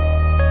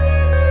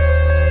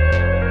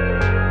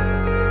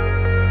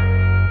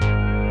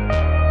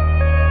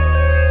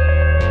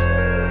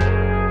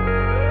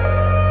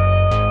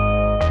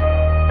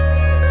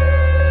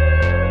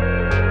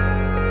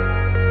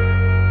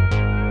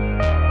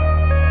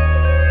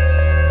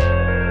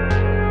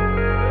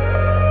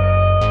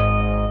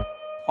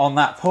 On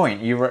that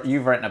point, you've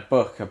written a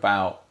book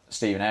about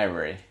Stephen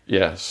Avery.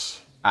 Yes.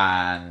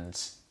 And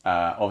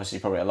obviously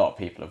probably a lot of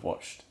people have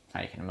watched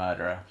Making a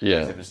Murderer. Yeah.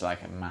 Because it was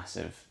like a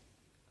massive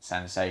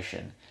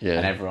sensation. Yeah.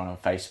 And everyone on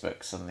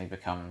Facebook suddenly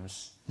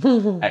becomes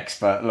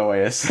expert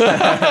lawyers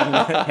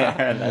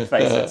and their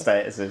Facebook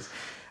statuses.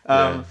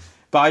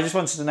 But I just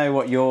wanted to know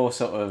what your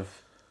sort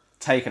of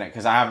take on it,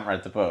 because I haven't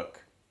read the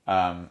book.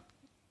 But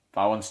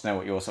I wanted to know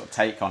what your sort of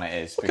take on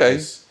it is,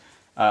 because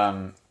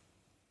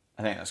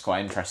I think that's quite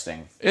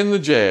interesting. In the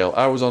jail,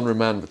 I was on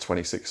remand for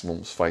 26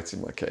 months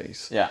fighting my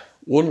case. Yeah.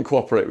 Wouldn't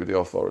cooperate with the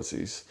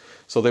authorities.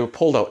 So they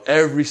pulled out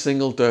every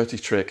single dirty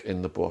trick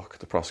in the book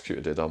the prosecutor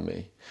did on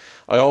me.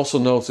 I also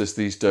noticed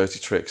these dirty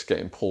tricks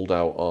getting pulled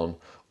out on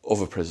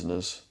other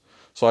prisoners.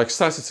 So I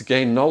started to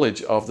gain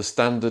knowledge of the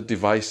standard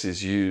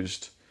devices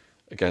used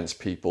against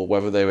people,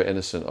 whether they were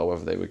innocent or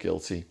whether they were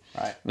guilty.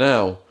 Right.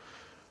 Now,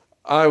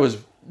 I was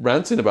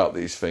ranting about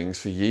these things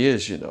for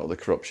years, the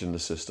corruption in the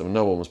system.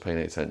 No one was paying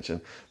any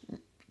attention.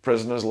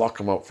 Prisoners, lock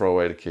them up, throw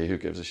away the key, who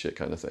gives a shit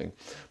kind of thing.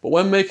 But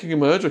when Making a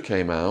Murderer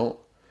came out,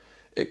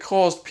 it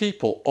caused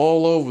people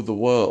all over the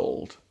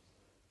world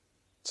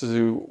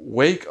to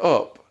wake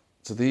up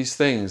to these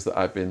things that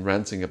I've been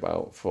ranting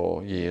about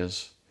for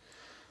years.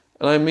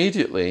 And I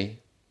immediately,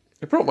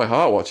 it broke my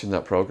heart watching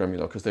that program,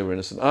 because they were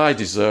innocent. I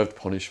deserved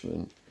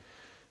punishment.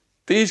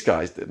 These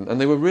guys didn't, and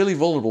they were really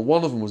vulnerable.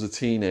 One of them was a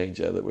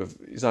teenager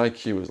his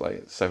IQ was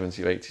like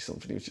 70 or 80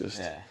 something. He was just...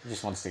 Yeah, he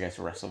just wanted to go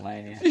to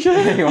WrestleMania.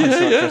 Yeah, he wanted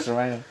to watch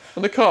WrestleMania.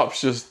 And the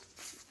cops just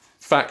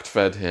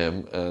fact-fed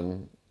him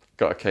and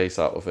got a case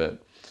out of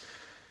it.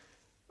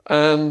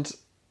 And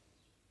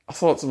I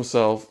thought to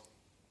myself,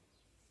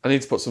 I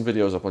need to put some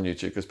videos up on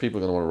YouTube because people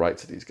are going to want to write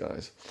to these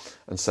guys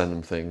and send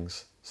them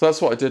things. So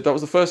that's what I did. That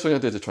was the first thing I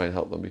did to try and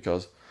help them,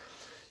 because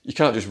you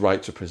can't just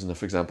write to a prisoner,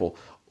 for example.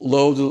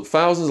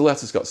 Thousands of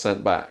letters got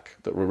sent back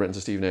that were written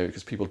to Stephen Avery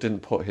because people didn't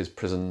put his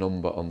prison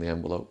number on the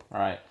envelope.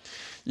 Right.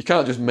 You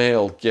can't just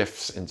mail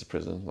gifts into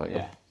prison.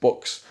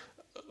 Books,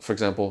 for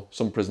example,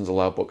 some prisons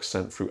allow books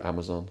sent through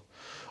Amazon.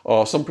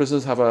 Or some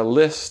prisons have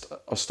a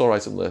store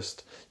item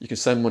list. You can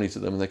send money to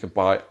them and they can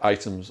buy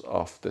items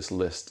off this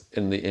list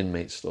in the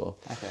inmate store.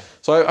 Okay.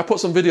 So I put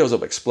some videos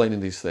up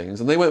explaining these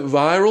things, and they went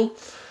viral.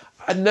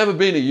 I'd never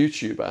been a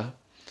YouTuber.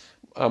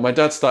 My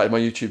dad started my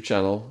YouTube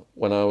channel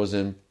when I was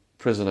in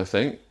prison, I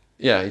think.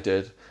 Yeah, he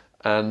did.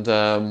 And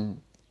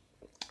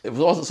it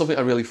wasn't something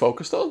I really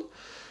focused on.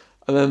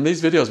 And then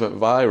these videos went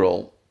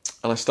viral,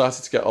 and I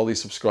started to get all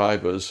these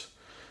subscribers.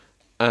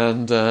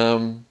 And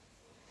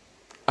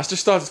I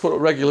just started to put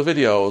up regular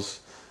videos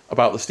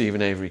about the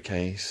Stephen Avery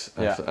case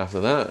after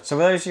that. So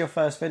were those your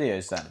first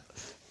videos then?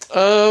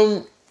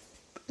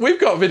 We've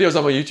got videos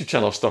on my YouTube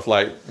channel of stuff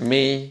like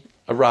me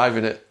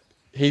arriving at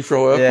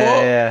Heathrow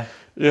Airport.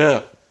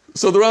 Yeah.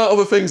 So there are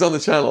other things on the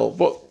channel,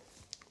 but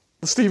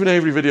the Stephen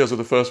Avery videos were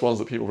the first ones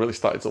that people really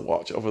started to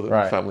watch, other than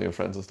family and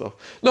friends and stuff.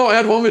 No, I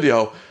had one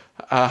video,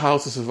 how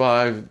to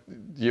survive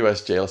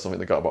US jail or something,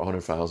 that got about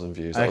 100,000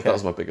 views. That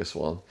was my biggest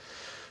one.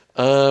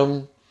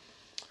 And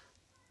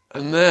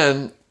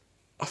then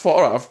I thought,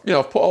 all right,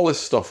 I've put all this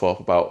stuff up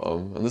about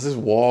him, and there's this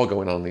war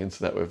going on the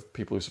internet with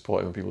people who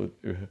support him and people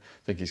who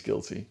think he's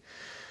guilty.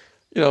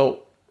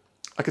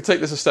 I could take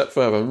this a step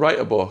further and write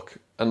a book,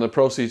 and the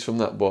proceeds from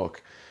that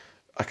book,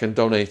 I can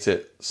donate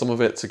it, some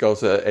of it to go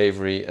to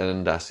Avery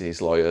and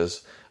Ndassi's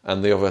lawyers,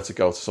 and the other to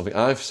go to something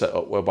I've set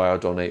up whereby I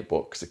donate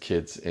books to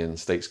kids in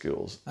state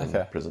schools and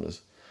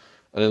prisoners.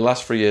 And in the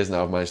last 3 years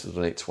now, I've managed to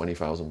donate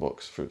 20,000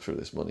 books through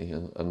this money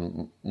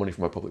and money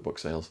from my public book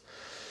sales.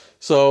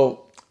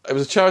 So it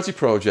was a charity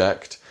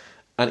project,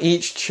 and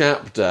each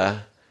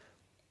chapter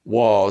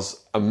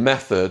was a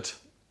method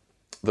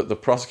that the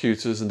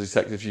prosecutors and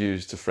detectives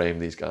used to frame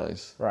these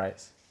guys.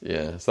 Right.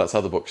 Yeah, so that's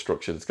how the book's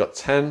structured. It's got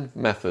 10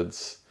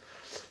 methods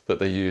that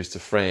they used to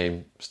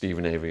frame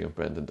Stephen Avery and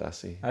Brendan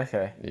Dassey.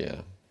 Okay.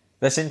 Yeah.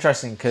 That's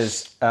interesting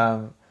because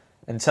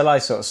until I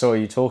sort of saw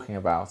you talking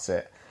about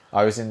it,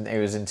 it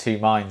was in two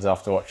minds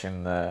after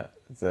watching the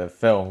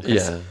film.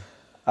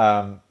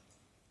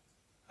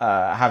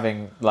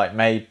 Having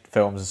made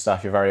films and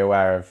stuff, you're very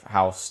aware of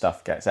how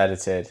stuff gets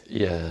edited.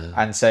 Yeah.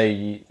 And so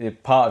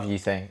part of you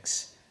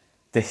thinks,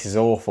 this is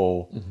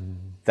awful. Mm-hmm.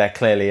 They're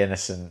clearly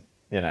innocent,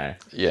 Yeah.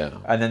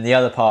 And then the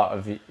other part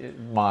of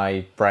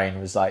my brain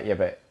was like, yeah,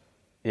 but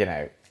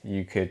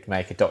you could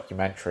make a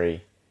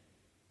documentary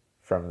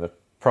from the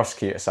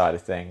prosecutor side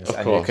of things,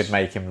 and you could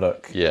make him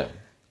look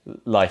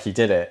like he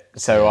did it.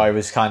 So I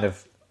was kind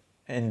of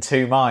in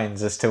two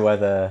minds as to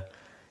whether...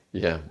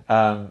 Yeah.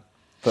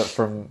 But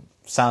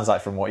sounds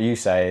like from what you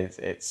say,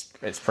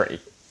 it's pretty...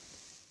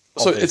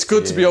 So it's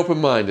good to be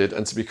open-minded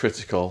and to be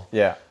critical.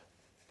 Yeah.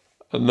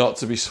 And not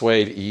to be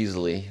swayed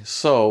easily.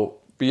 So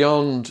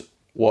beyond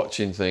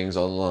watching things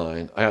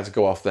online, I had to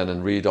go off then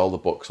and read all the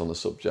books on the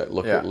subject,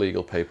 look at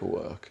legal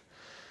paperwork.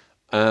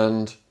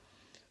 And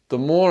the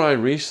more I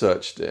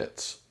researched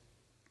it,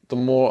 the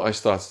more I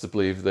started to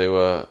believe they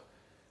were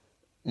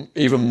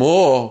even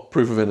more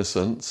proof of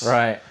innocence.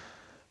 Right.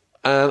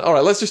 And all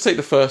right, let's just take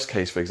the first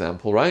case, for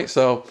example, right?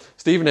 So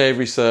Stephen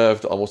Avery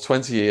served almost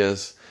 20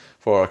 years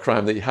for a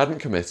crime that he hadn't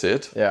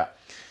committed. Yeah.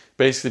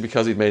 Basically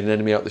because he'd made an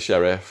enemy out of the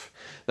sheriff.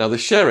 Now, the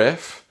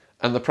sheriff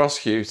and the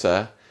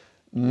prosecutor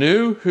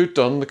knew who'd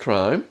done the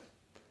crime.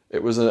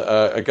 It was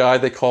a guy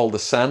they called the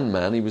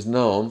Sandman. He was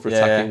known for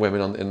attacking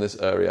women in this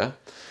area.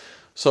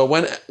 So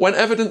when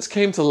evidence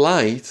came to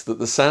light that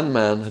the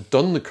Sandman had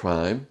done the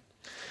crime,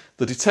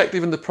 the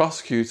detective and the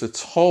prosecutor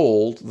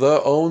told their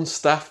own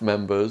staff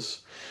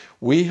members,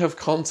 we have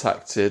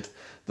contacted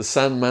the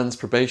Sandman's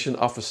probation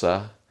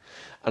officer,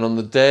 and on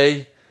the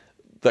day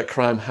that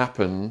crime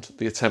happened,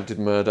 the attempted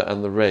murder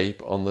and the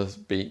rape on the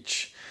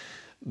beach,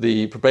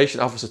 the probation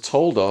officer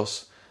told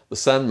us the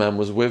Sandman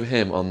was with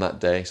him on that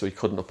day, so he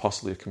couldn't have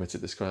possibly have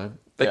committed this crime.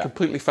 They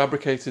completely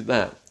fabricated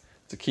that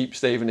to keep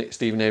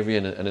Stephen Avery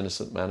an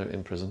innocent man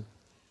in prison.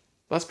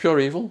 That's pure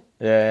evil.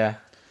 Yeah.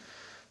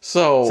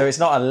 So it's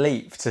not a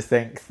leap to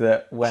think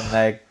that when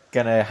they're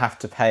going to have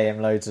to pay him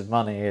loads of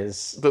money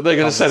is... that they're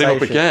going to set him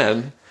up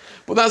again.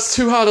 But that's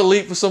too hard a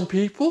leap for some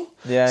people.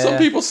 Some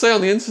people say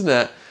on the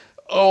internet,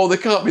 oh, they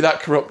can't be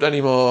that corrupt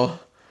anymore.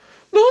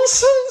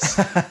 Nonsense!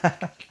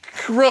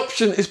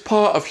 corruption is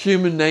part of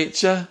human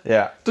nature.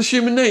 Yeah. Does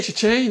human nature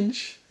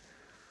change?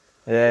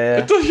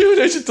 Yeah. Human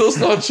nature does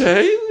not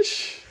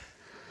change.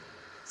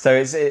 So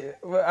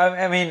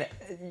I mean,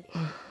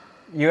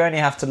 you only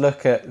have to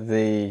look at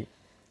the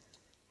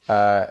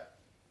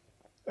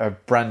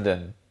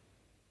Brendan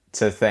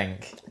to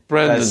think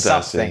there's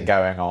something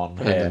going on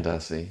Brendan here.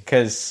 Dassey.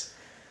 Because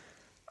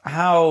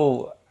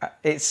how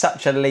it's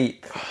such a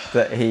leap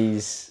that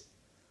he's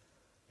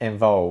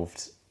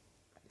involved.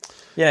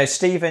 You know,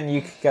 Stephen,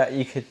 you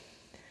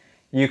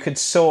could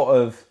sort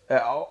of.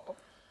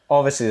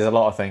 Obviously, there's a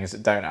lot of things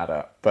that don't add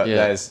up, but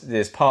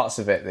there's parts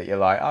of it that you're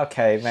like,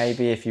 okay,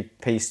 maybe if you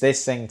piece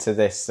this thing to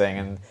this thing,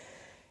 and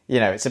you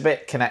know, it's a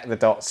bit connect the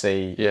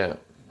dotsy,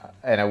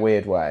 in a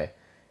weird way.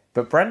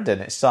 But Brendan,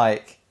 it's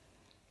like,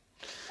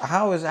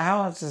 how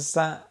does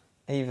that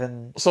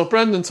even? So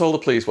Brendan told the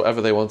police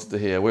whatever they wanted to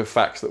hear with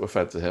facts that were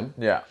fed to him.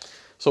 Yeah.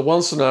 So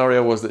one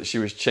scenario was that she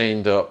was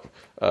chained up,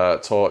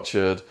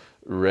 tortured,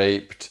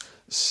 raped,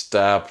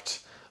 stabbed,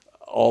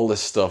 all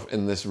this stuff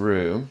in this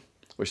room,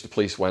 which the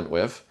police went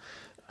with.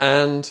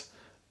 And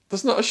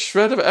there's not a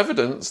shred of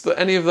evidence that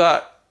any of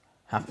that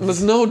happened.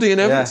 There's no DNA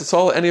evidence at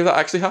all that any of that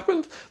actually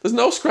happened. There's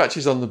no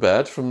scratches on the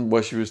bed from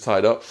where she was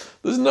tied up.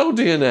 There's no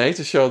DNA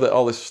to show that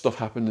all this stuff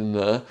happened in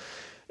there.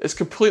 It's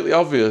completely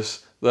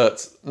obvious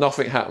that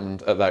nothing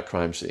happened at that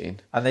crime scene.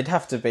 And they'd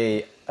have to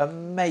be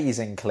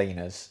amazing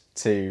cleaners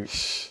to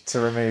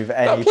remove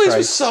any That place trace.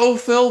 was so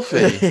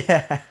filthy.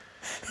 Yeah.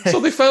 So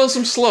they found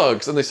some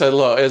slugs and they said,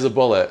 look, here's a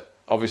bullet.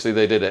 Obviously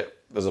they did it.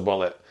 There's a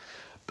bullet.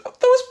 There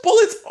was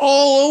bullets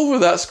all over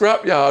that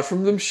scrapyard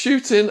from them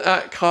shooting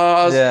at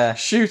cars,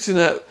 shooting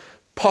at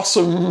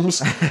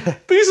possums.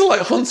 These are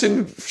like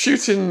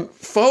shooting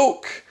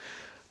folk.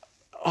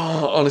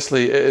 Oh,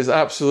 honestly, it is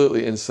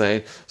absolutely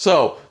insane.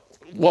 So,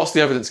 what's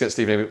the evidence against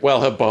Stephen Avery? Well,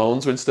 her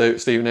bones were in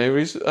Stephen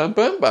Avery's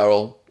burn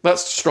barrel.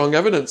 That's strong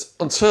evidence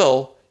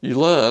until you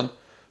learn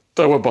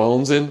there were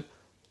bones in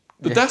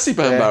the Dassey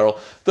burn barrel.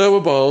 There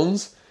were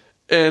bones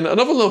in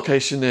another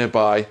location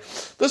nearby.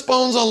 There's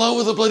bones all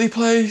over the bloody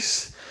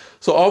place.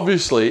 So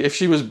obviously, if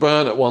she was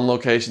burnt at one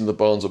location, the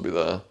bones would be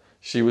there.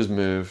 She was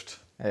moved.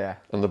 Yeah.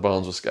 And the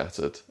bones were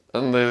scattered.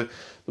 And the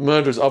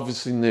murderers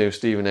obviously knew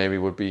Stephen Avery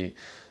would be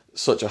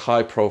such a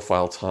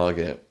high-profile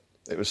target.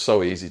 It was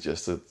so easy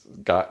just to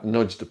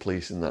nudge the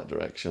police in that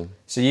direction.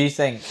 So you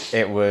think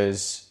it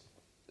was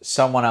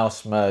someone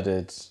else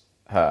murdered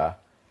her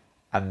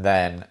and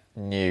then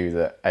knew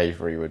that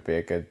Avery would be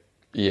a good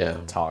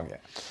target?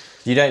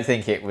 You don't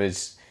think it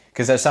was...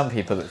 Because there's some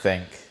people that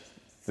think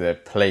the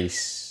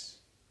police,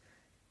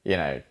 you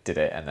know, did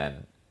it and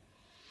then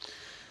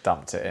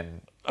dumped it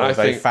in. Or I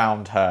they think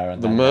found her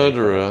and the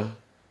murderer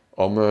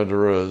or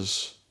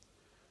murderers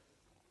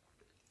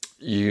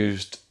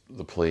used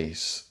the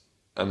police.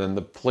 And then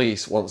the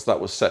police, once that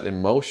was set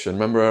in motion...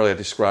 Remember earlier I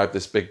described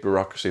this big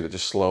bureaucracy that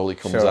just slowly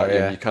comes at you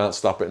and you can't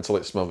stop it until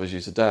it smothers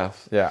you to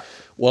death. Yeah.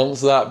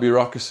 Once that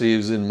bureaucracy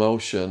is in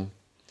motion,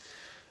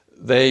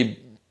 they...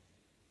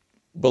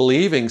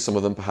 believing some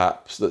of them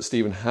perhaps that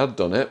Stephen had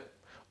done it,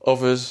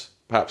 others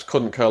perhaps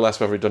couldn't care less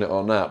whether he'd done it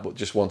or not, but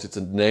just wanted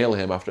to nail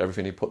him after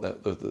everything he put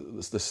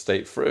the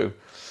state through.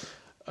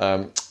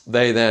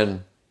 They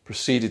then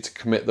proceeded to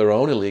commit their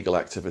own illegal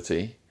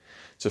activity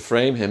to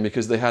frame him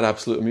because they had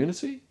absolute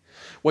immunity.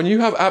 When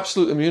you have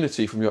absolute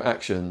immunity from your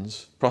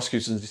actions,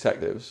 prosecutors and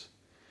detectives,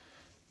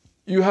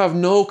 you have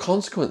no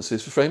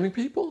consequences for framing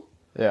people.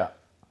 Yeah.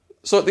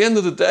 So at the end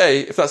of the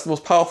day, if that's the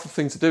most powerful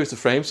thing to do is to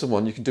frame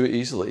someone, you can do it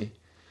easily.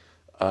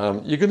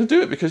 You're going to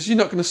do it because you're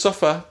not going to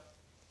suffer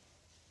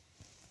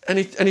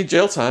any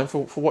jail time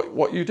for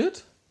what you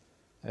did.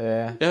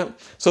 Yeah. Yeah.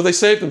 So they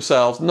saved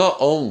themselves not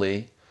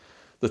only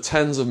the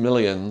tens of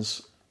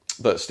millions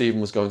that Stephen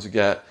was going to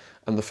get,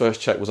 and the first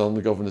check was on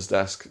the governor's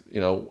desk,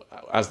 you know,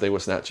 as they were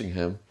snatching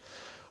him,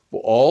 but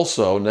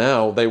also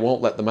now they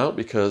won't let them out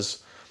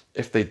because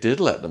if they did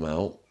let them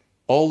out,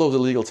 all those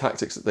illegal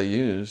tactics that they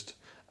used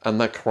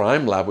and that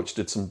crime lab which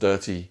did some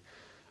dirty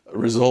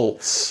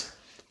results,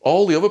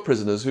 all the other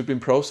prisoners who've been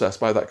processed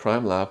by that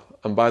crime lab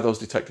and by those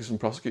detectives and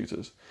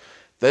prosecutors,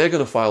 they're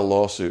going to file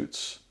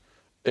lawsuits.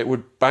 It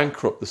would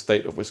bankrupt the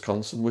state of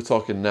Wisconsin. We're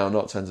talking now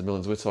not tens of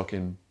millions, we're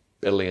talking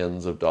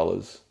billions of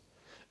dollars.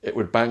 It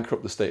would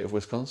bankrupt the state of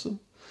Wisconsin.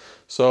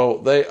 So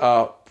they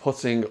are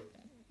putting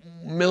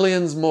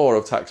millions more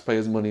of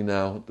taxpayers' money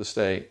now, the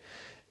state,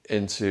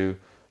 into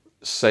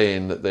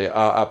saying that they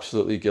are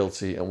absolutely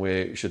guilty and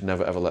we should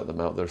never ever let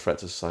them out. They're a threat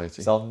to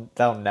society. So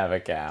they'll never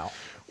get out.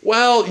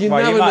 Well, you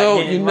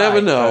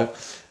never know.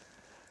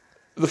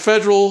 The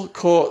federal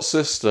court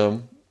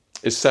system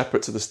is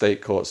separate to the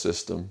state court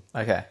system.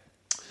 Okay.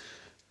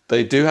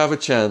 They do have a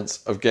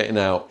chance of getting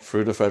out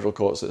through the federal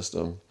court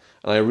system.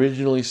 And I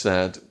originally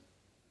said,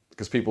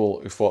 because people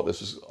who thought this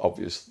was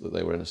obvious that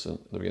they were innocent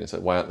at the beginning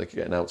said, why aren't they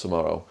getting out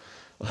tomorrow?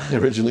 I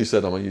originally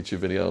said on my YouTube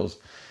videos,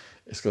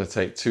 it's going to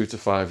take 2 to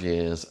 5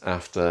 years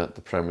after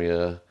the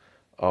premiere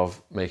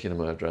of Making a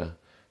Murderer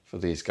for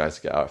these guys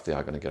to get out if they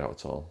are going to get out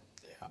at all.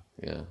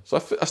 Yeah,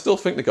 so I still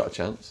think they got a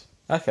chance.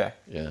 Okay.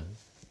 Yeah.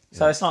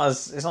 So it's not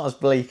as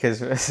bleak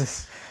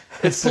as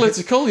It's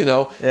political, you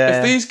know.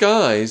 If these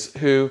guys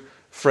who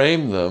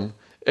framed them,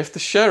 if the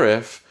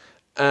sheriff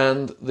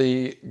and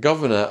the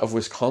governor of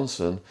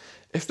Wisconsin,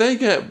 if they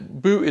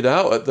get booted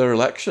out at their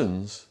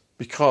elections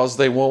because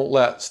they won't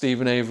let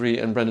Stephen Avery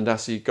and Brendan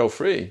Dassey go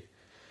free,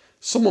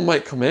 someone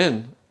might come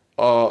in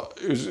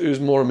who's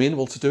more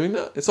amenable to doing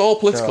that. It's all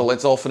political,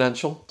 It's all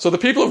financial. So the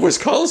people of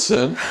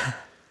Wisconsin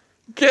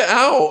get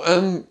out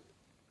and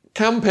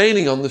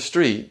campaigning on the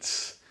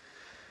streets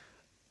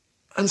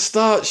and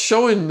start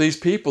showing these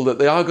people that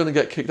they are going to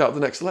get kicked out of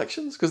the next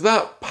elections, because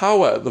that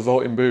power at the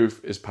voting booth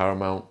is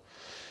paramount.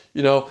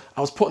 You know,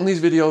 I was putting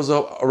these videos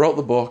up, I wrote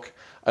the book,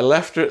 I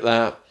left it at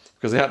that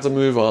because I had to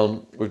move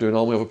on with doing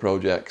all my other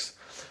projects.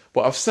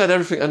 But I've said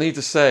everything I need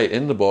to say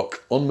in the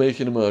book,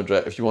 Unmaking a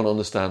Murderer, if you want to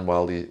understand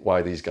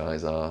why these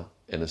guys are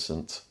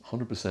innocent,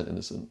 100%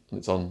 innocent, and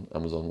it's on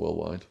Amazon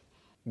worldwide.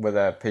 Were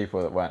there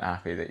people that weren't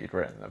happy that you'd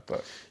written the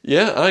book?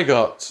 Yeah, I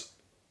got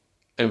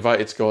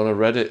invited to go on a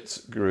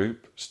Reddit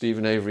group,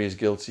 Stephen Avery is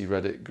Guilty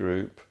Reddit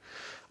group.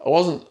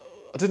 I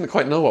didn't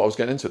quite know what I was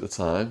getting into at the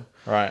time.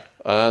 Right.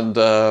 And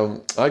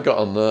I got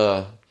on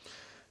there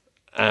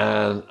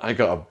and I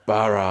got a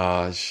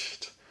barrage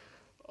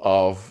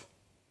of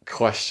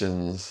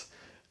questions.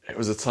 It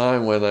was a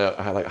time when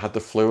I had the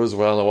flu as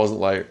well, and I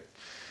wasn't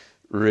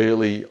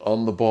really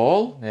on the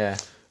ball. Yeah.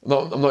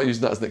 I'm not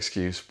using that as an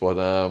excuse, but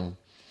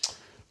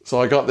so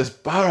I got this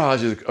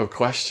barrage of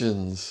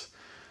questions,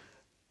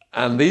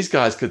 and these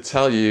guys could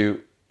tell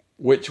you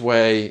which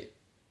way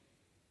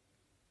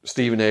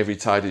Stephen Avery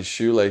tied his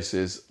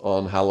shoelaces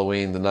on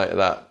Halloween, the night of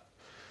that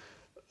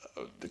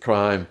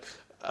crime.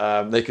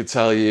 They could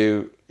tell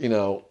you,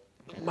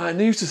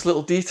 minutest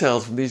little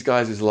details from these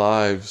guys'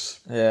 lives.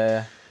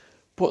 Yeah.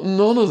 But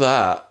none of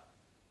that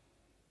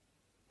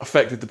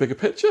affected the bigger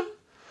picture.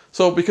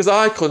 So because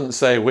I couldn't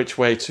say which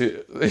way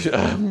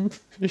to...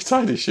 he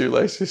tied his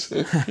shoelaces,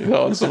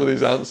 on some of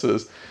these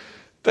answers,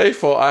 they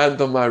thought I hadn't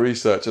done my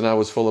research and I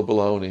was full of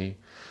baloney.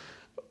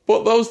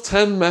 But those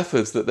 10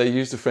 methods that they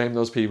used to frame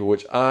those people,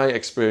 which I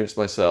experienced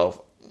myself,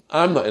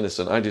 I'm not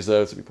innocent, I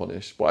deserve to be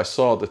punished, but I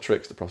saw the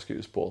tricks the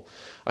prosecutors pull.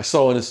 I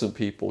saw innocent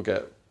people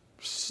get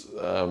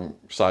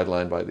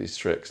sidelined by these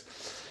tricks.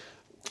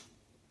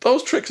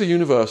 Those tricks are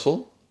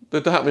universal.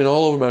 They're happening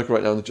all over America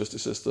right now in the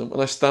justice system,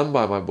 and I stand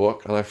by my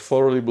book, and I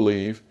thoroughly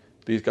believe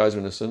these guys are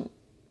innocent.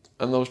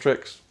 And those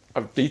tricks,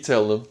 I've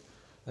detailed them.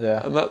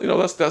 Yeah. And that,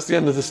 that's the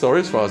end of the story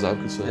as far as I'm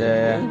concerned.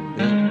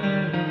 Yeah.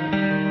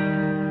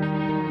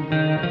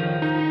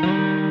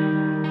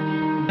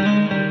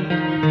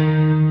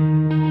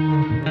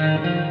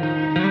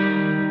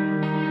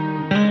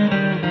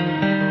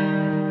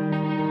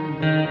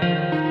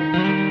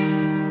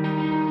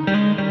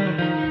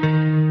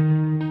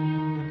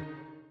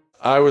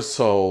 I was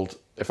told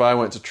if I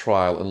went to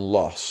trial and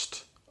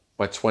lost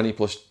my 20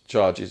 plus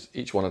charges,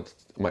 each one had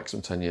a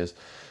maximum 10 years,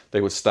 they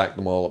would stack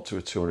them all up to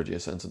a 200-year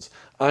sentence.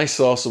 I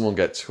saw someone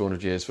get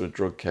 200 years for a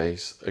drug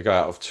case, a guy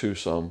out of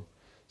Tucson,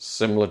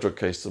 similar drug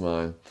case to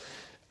mine.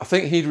 I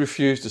think he'd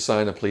refused to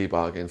sign a plea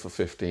bargain for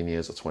 15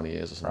 years or 20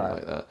 years or something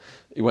like that.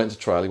 He went to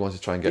trial, he wanted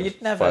to try and get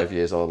 5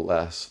 years or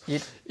less.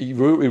 He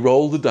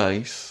rolled the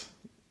dice.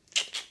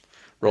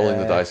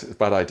 The dice, it's a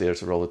bad idea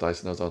to roll the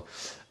dice and I was on.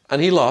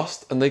 And he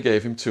lost, and they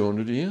gave him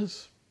 200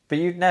 years. But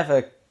you'd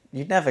never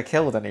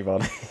killed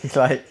anybody.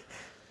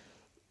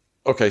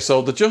 Okay,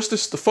 so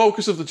the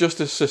focus of the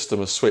justice system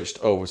has switched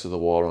over to the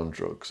war on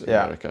drugs in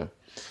America.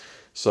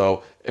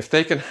 So if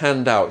they can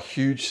hand out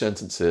huge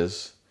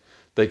sentences,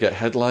 they get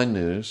headline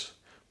news,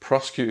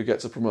 prosecutor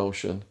gets a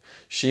promotion,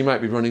 she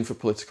might be running for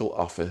political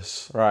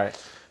office. Right.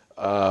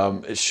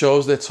 It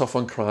shows they're tough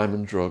on crime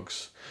and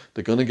drugs.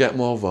 They're going to get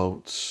more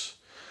votes.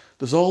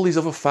 There's all these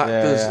other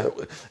factors.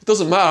 Yeah. It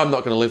doesn't matter, I'm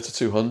not going to live to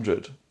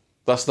 200.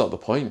 That's not the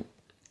point.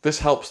 This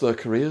helps their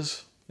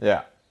careers.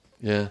 Yeah.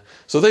 Yeah.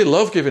 So they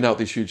love giving out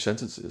these huge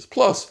sentences.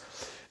 Plus,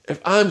 if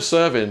I'm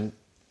serving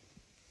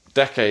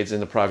decades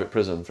in a private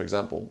prison, for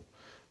example,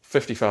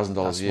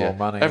 $50,000 a year, more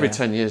money, every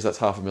 10 years, that's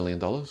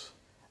 $500,000.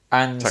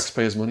 And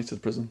taxpayers' money to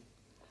the prison.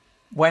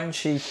 When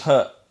she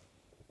put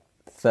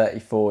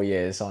 34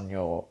 years on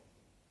your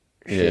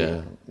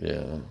sheet,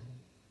 yeah.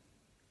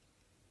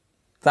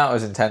 That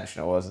was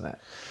intentional, wasn't it?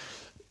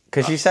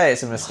 Because you say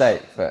it's a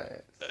mistake,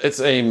 but...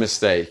 It's a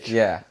mistake.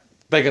 Yeah.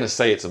 They're going to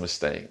say it's a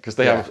mistake, because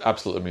they have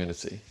absolute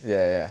immunity.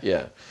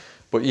 Yeah.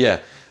 But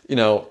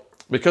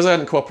because I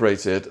hadn't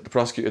cooperated, the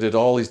prosecutor did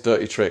all these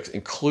dirty tricks,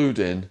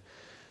 including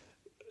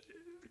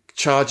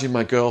charging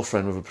my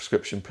girlfriend with a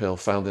prescription pill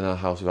found in our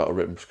house without a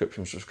written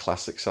prescription, which was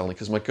classic Sally,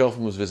 because my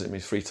girlfriend was visiting me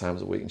 3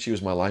 times a week, and she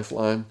was my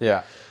lifeline.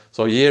 Yeah.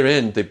 So a year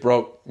in, they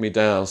broke me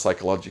down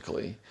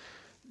psychologically,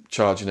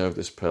 charging her with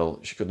this pill.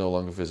 She could no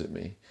longer visit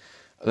me.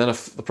 And then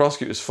the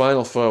prosecutor's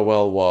final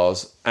farewell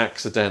was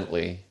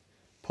accidentally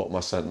put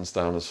my sentence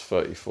down as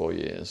 34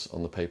 years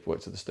on the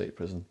paperwork to the state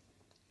prison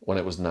when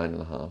it was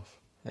 9.5.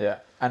 Yeah.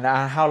 And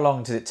how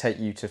long did it take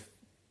you to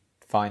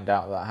find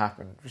out that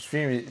happened?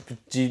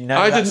 Do you know?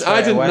 I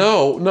didn't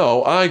know.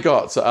 No, I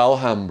got to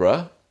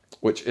Alhambra,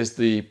 which is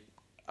the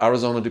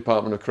Arizona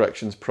Department of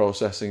Corrections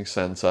Processing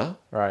Center.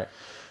 Right.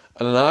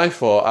 And then I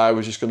thought I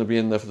was just going to be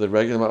in there for the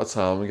regular amount of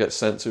time and get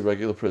sent to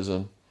regular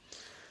prison.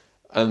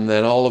 And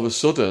then all of a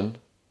sudden,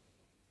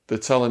 they're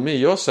telling me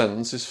your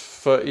sentence is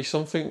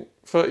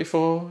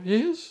 34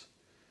 years.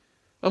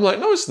 I'm like,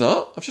 no, it's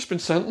not. I've just been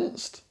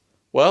sentenced.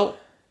 Well,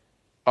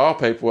 our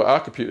paperwork, our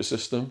computer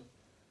system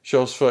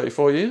shows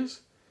 34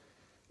 years.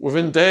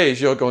 Within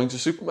days, you're going to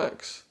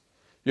Supermax.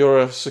 You're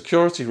a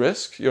security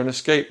risk. You're an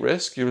escape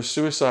risk. You're a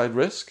suicide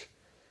risk.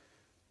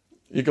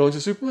 You're going to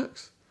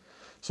Supermax.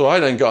 So I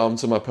then got on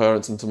to my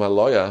parents and to my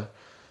lawyer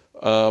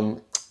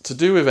to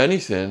do with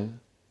anything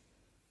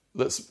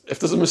that's, if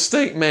there's a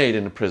mistake made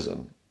in a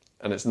prison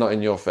and it's not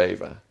in your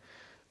favour,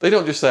 they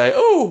don't just say,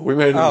 oh, we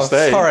made a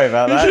mistake. Sorry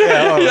about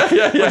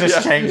that. We'll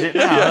just change it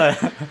now.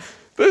 Yeah.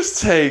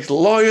 This takes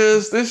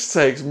lawyers. This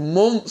takes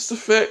months to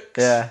fix.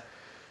 Yeah.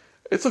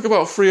 It took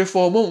about 3 or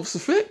 4 months to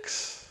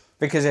fix.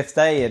 Because if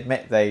they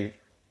admit they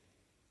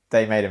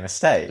made a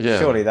mistake,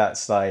 surely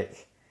that's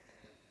like,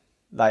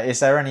 is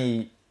there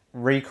any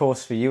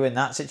recourse for you in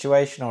that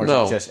situation, or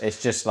is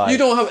it's just like you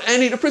don't have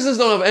any? The prisons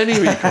don't have any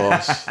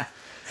recourse.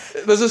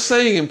 There's a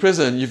saying in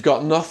prison: you've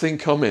got nothing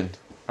coming.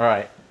 All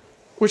right.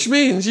 Which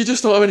means you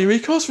just don't have any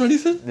recourse for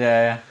anything.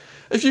 Yeah.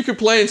 If you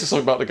complain to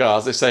someone about the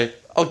guards, they say,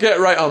 "I'll get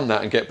right on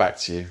that and get back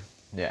to you."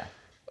 Yeah.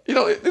 They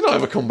don't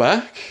ever come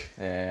back.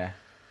 Yeah.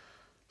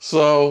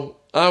 So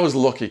I was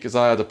lucky because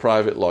I had a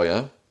private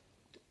lawyer,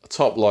 a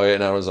top lawyer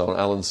in Arizona,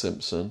 Alan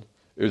Simpson,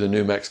 who the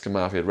New Mexican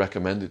Mafia had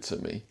recommended to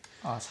me.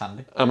 Oh, that's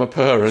handy. And my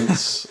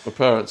parents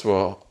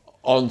were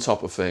on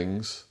top of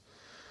things,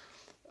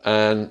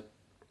 and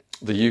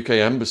the UK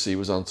embassy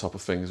was on top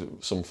of things,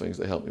 some things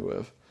they helped me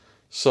with.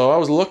 So I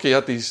was lucky I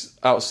had these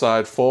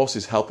outside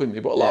forces helping me,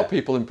 but a lot of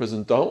people in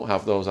prison don't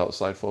have those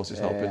outside forces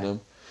helping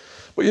them.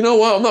 But you know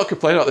what? I'm not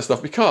complaining about this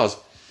stuff because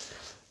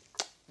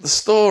the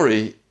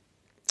story,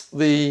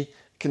 the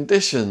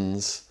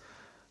conditions,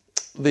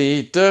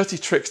 the dirty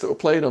tricks that were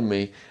played on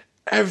me,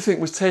 everything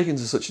was taken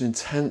to such an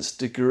intense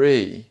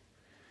degree.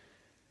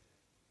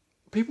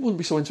 People wouldn't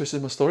be so interested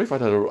in my story if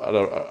I'd had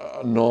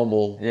a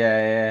normal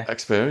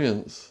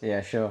experience.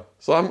 Yeah, sure.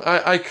 So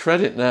I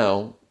credit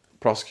now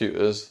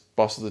prosecutors,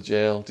 boss of the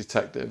jail,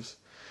 detectives,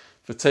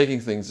 for taking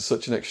things to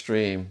such an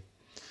extreme.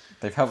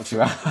 They've helped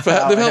you out.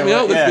 They've helped me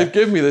out. They've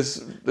given me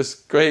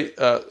this great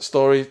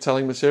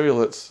storytelling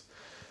material and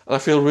I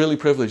feel really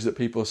privileged that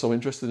people are so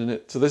interested in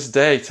it. To this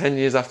day, 10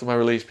 years after my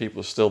release, people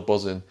are still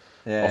buzzing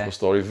off the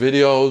story.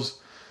 Videos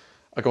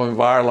are going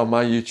viral on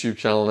my YouTube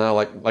channel now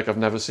like I've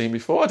never seen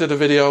before. I did a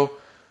video,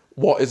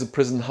 what is a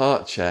prison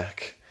heart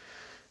check?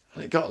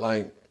 And it got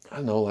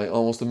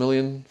almost 1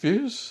 million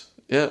views.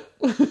 Yeah.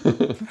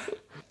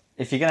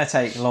 If you're going to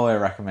take lawyer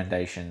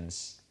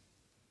recommendations,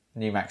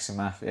 New Mexican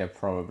Mafia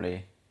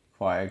probably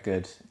quite a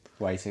good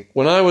way to...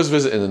 When I was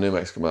visiting the New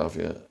Mexican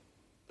Mafia,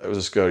 it was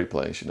a scary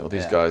place,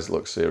 These guys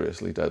looked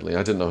seriously deadly.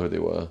 I didn't know who they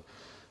were.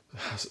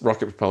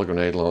 Rocket propelled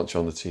grenade launcher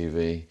on the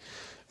TV.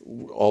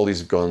 All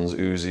these guns,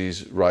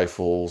 Uzis,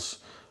 rifles,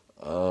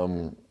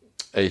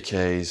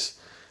 AKs,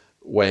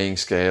 weighing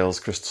scales,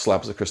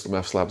 slabs of crystal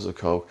meth, slabs of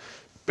coke.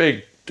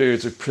 Big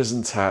dudes with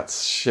prison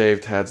tats,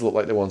 shaved heads, looked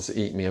like they wanted to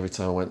eat me every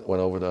time I went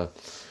over there.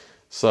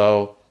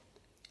 So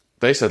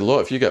they said,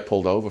 look, if you get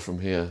pulled over from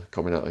here,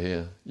 coming out of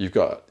here, you've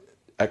got to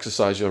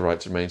exercise your right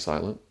to remain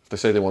silent. If they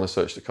say they want to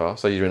search the car,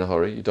 say you're in a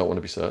hurry, you don't want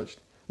to be searched,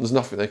 there's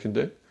nothing they can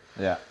do.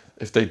 Yeah.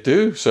 If they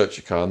do search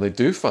your car and they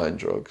do find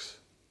drugs,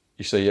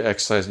 you say you're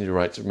exercising your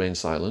right to remain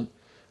silent,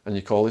 and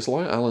you call this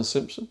lawyer, Alan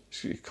Simpson.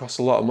 It costs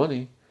a lot of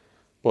money,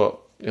 but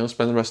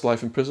spend the rest of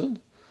life in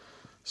prison.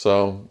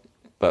 So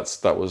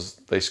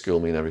they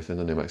schooled me and everything,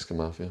 the New Mexican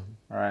Mafia.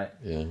 Right.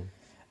 Yeah.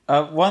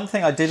 One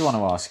thing I did want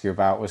to ask you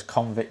about was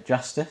convict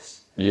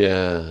justice.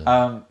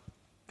 Yeah.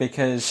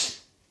 Because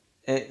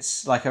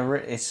it's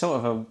it's sort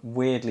of a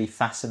weirdly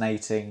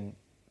fascinating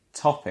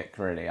topic,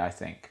 really, I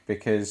think,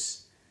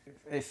 because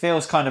it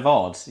feels kind of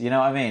odd, you know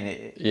what I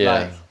mean?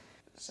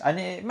 And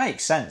it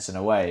makes sense in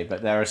a way,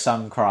 but there are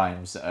some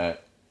crimes that are,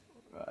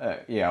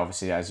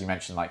 obviously, as you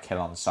mentioned, like kill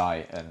on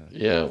sight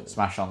and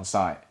smash on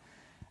sight.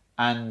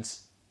 And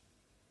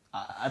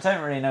I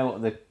don't really know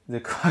what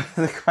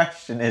the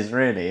question is,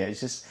 really.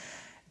 It's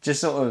just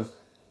sort of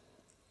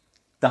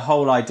the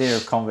whole idea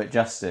of convict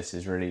justice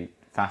is really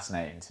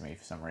fascinating to me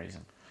for some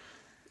reason.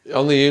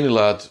 On the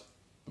Unilad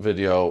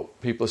video,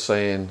 people are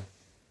saying,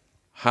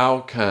 how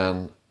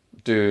can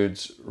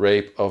dudes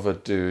rape other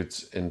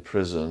dudes in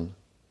prison?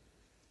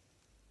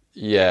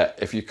 Yeah,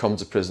 if you come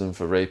to prison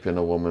for raping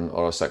a woman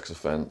or a sex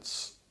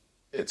offence,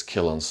 it's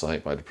kill on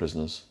sight by the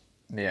prisoners.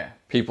 Yeah.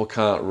 People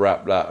can't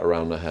wrap that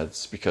around their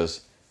heads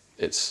because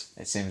it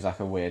seems like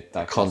a weird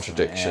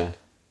contradiction. Yeah.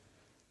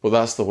 But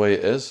that's the way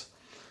it is.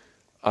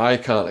 I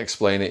can't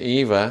explain it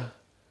either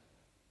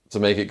to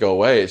make it go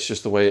away. It's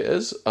just the way it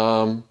is.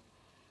 I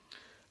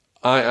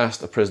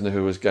asked a prisoner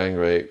who was gang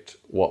raped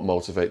what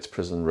motivates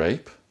prison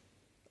rape,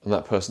 and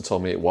that person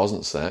told me it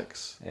wasn't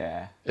sex.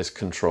 Yeah. It's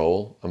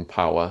control and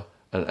power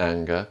and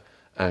anger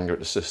at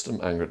the system,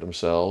 anger at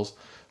themselves,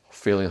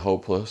 feeling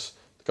hopeless,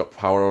 got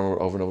power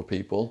over other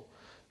people,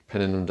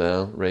 pinning them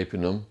down,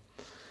 raping them.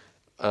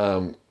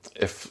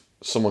 if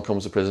someone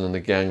comes to prison and the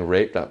gang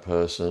rape that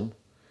person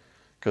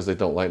because they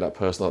don't like that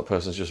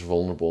person's just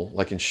vulnerable.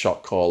 Like in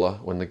Shot Caller,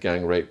 when the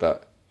gang raped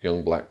that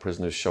young black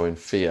prisoner, showing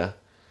fear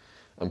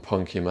and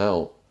punk him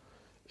out.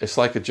 It's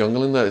like a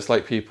jungle in there. It's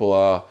like people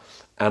are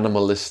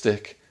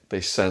animalistic.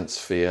 They sense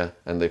fear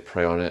and they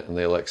prey on it, and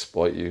they'll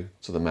exploit you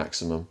to the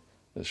maximum.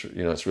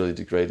 It's really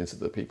degrading to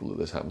the people that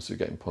this happens to,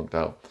 getting punked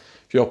out.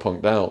 If you're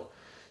punked out,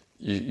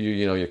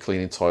 you're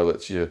cleaning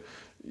toilets, you're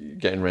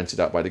getting rented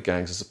out by the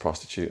gangs as a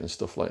prostitute and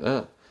stuff like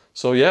that.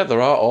 So yeah,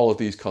 there are all of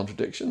these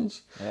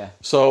contradictions. Yeah.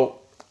 So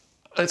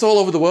it's all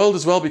over the world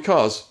as well,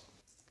 because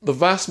the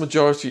vast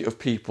majority of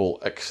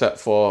people, except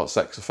for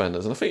sex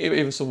offenders, and I think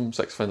even some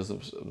sex offenders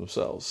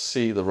themselves,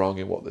 see the wrong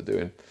in what they're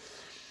doing.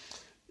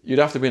 You'd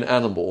have to be an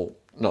animal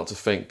not to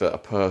think that a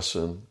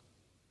person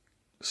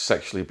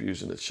sexually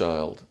abusing a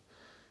child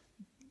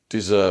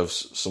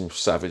deserves some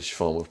savage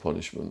form of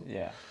punishment.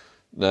 Yeah.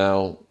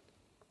 Now,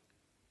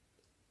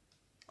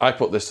 I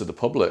put this to the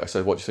public. I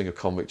said, what do you think of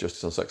convict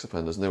justice on sex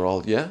offenders? And they were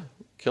all, yeah,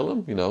 kill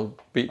them,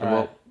 beat them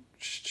up,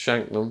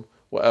 shank them,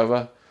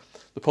 whatever.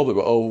 The public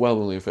were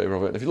overwhelmingly in favour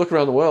of it. And if you look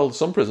around the world,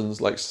 some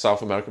prisons, like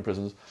South American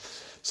prisons,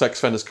 sex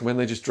offenders come in,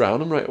 they just drown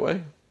them right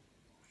away.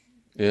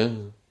 Yeah.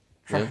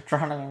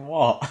 Drown them in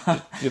what?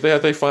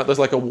 they find there's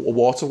like a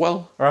water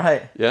well.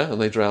 Right. Yeah,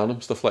 and they drown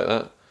them, stuff like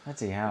that.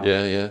 Bloody hell.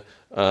 Yeah.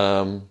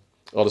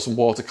 Or there's some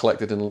water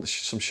collected in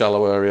some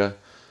shallow area.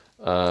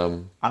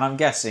 And I'm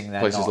guessing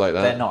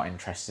they're not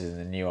interested in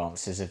the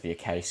nuances of your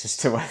case as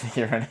to whether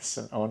you're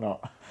innocent or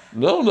not.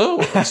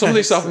 No. Some of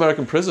these South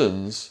American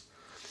prisons,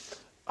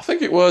 I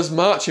think it was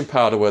marching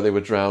powder where they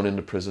were drowning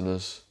the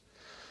prisoners.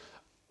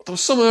 There was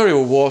some area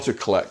where water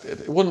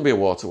collected. It wouldn't be a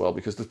water well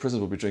because the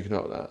prisoners would be drinking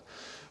out of that.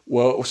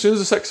 Well, as soon as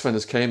the sex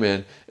offenders came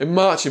in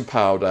marching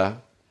powder,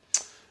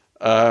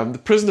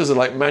 the prisoners are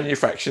like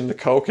manufacturing the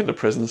coke in the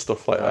prison and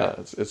stuff like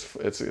that.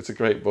 It's a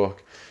great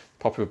book,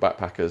 popular with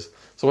backpackers.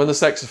 So when the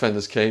sex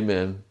offenders came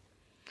in,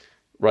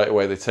 right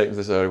away they take them to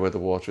this area where the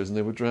water is and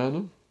they would drown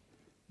them.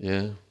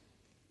 Yeah.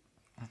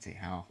 Bloody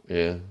hell.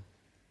 Yeah.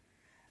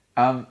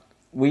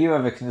 Were you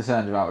ever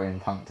concerned about being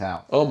punked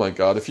out? Oh my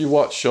God! If you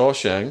watch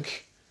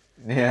Shawshank,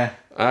 yeah,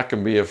 I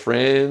can be a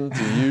friend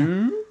to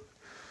you.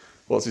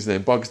 What's his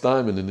name? Bugs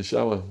Diamond in the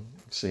shower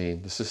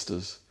scene, the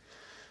sisters.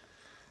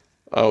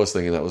 I was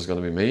thinking that was going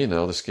to be me,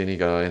 the skinny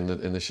guy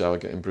in the shower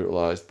getting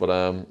brutalised. But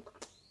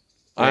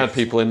I had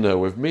people in there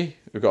with me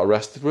who got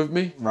arrested with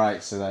me.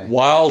 Right, so they...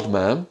 Wild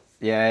Man.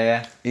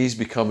 Yeah. He's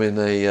becoming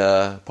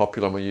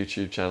popular on my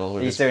YouTube channel.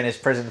 He's doing his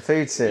prison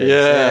food series.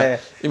 Yeah.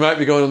 He might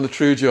be going on the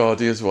True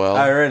Geordie as well.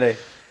 Oh, really?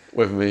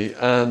 With me.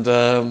 And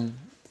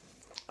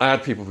I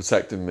had people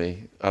protecting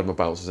me. I had my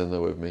bouncers in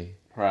there with me.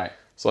 Right.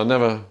 So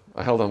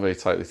I held on very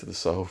tightly to the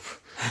soap.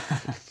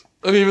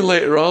 And even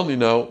later on,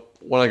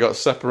 when I got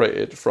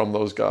separated from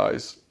those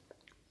guys,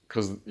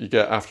 because you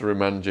get after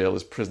remand jail,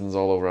 there's prisons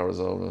all over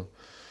Arizona.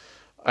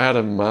 I had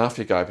a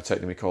mafia guy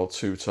protecting me called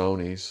Two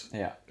Tonys,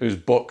 whose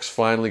book's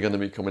finally going to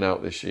be coming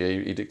out this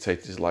year. He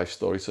dictated his life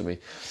story to me.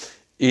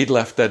 He'd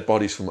left dead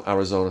bodies from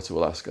Arizona to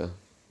Alaska.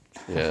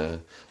 Yeah.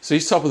 So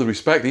he's top of the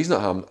respect. He's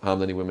not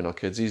harmed any women or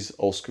kids. He's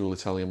old school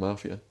Italian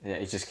mafia. Yeah,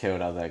 he just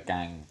killed other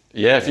gang.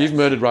 Yeah, if you've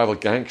murdered rival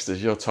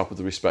gangsters, you're top of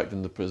the respect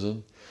in the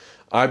prison.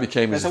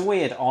 There's a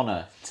weird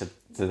honour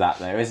to that,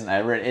 though, isn't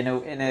there?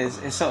 In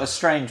a sort of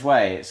strange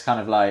way, it's kind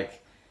of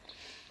like,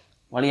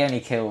 well, he only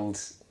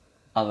killed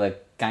other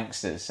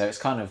gangsters, so it's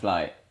kind of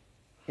like,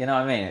 you know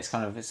what I mean?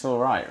 It's all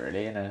right,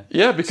 really, in a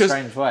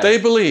strange way. They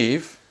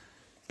believe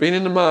being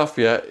in the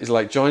mafia is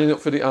like joining up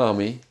for the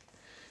army.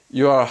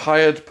 You are a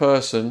hired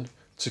person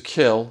to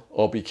kill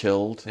or be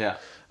killed. Yeah.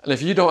 And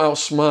if you don't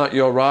outsmart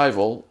your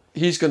rival,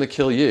 he's going to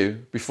kill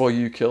you before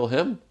you kill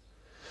him.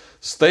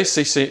 So they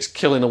see it's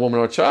killing a woman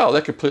or a child.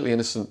 They're completely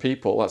innocent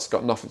people. That's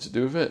got nothing to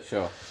do with it.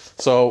 Sure.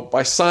 So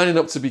by signing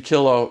up to be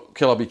kill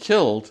or be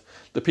killed,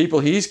 the people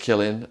he's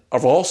killing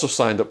have also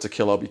signed up to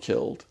kill or be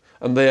killed.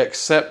 And they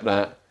accept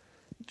that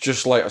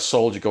just like a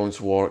soldier going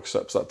to war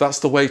accepts that. That's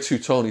the way Two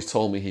Tonys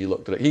told me he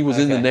looked at it. He was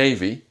in the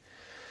Navy,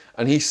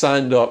 and he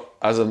signed up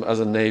as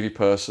a Navy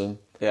person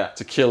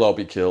to kill or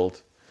be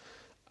killed.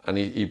 And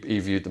he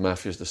viewed the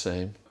mafia as the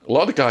same. A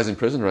lot of the guys in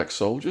prison are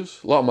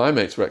ex-soldiers. A lot of my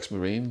mates were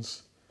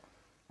ex-Marines.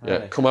 Really?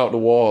 Yeah, come out of the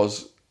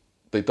wars,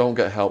 they don't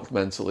get help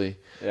mentally.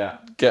 Yeah.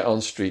 Get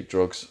on street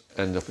drugs,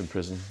 end up in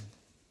prison.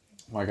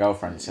 My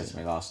girlfriend said to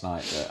me last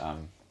night that,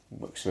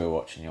 because we were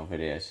watching your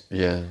videos.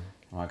 Yeah.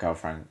 My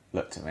girlfriend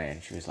looked at me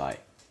and she was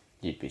like,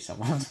 you'd be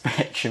someone's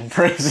bitch in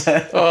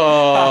prison.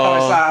 Oh. I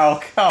was like, oh,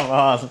 come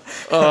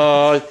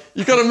on.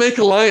 You got to make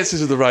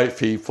alliances with the right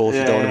people if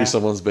you don't want to be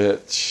someone's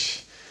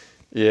bitch.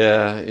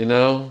 Yeah,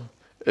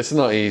 it's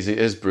not easy. It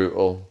is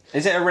brutal.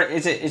 Is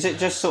it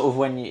just sort of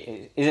when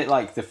you... Is it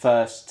like the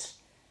first...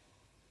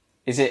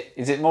 Is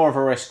it more of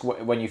a risk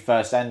when you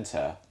first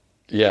enter?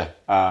 Yeah.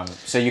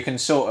 So you can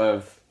sort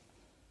of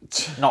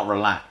not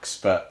relax,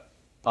 but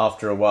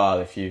after a while,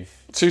 if you've...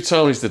 Two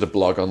Tonys did a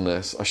blog on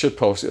this. I should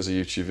post it as a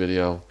YouTube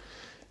video.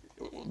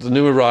 The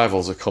new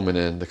arrivals are coming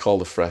in. They're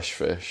called the fresh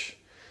fish.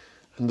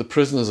 And the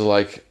prisoners are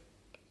like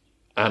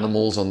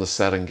animals on the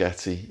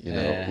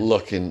Serengeti,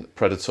 looking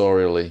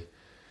predatorially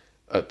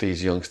at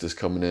these youngsters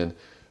coming in.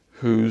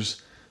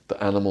 Who's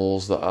the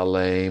animals that are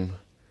lame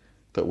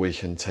that we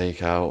can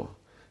take out,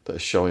 that are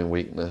showing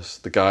weakness?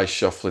 The guy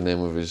shuffling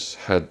in with his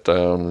head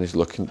down and he's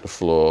looking at the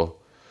floor.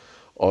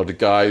 Or the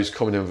guy who's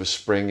coming in with a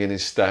spring in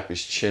his step,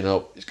 his chin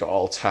up, he's got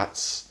all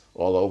tats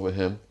all over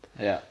him.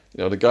 Yeah.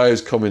 The guy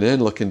who's coming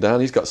in, looking down,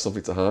 he's got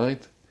something to hide.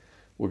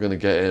 We're going to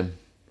get him.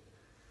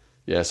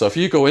 Yeah, so if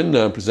you go in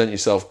there and present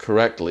yourself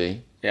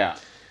correctly, yeah,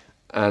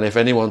 and if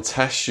anyone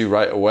tests you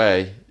right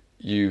away,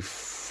 you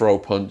throw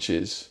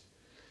punches,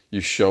 you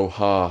show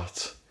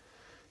heart,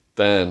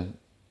 then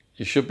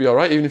you should be all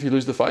right, even if you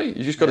lose the fight.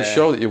 You just got to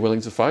show that you're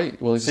willing to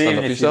fight, willing to stand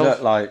up for yourself. You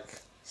look like...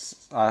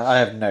 I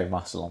have no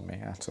muscle on me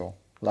at all.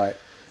 Like...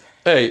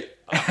 Hey,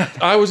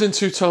 I was in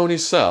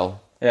Tony's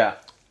cell, yeah,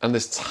 and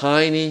this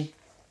tiny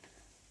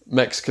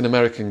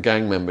Mexican-American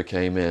gang member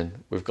came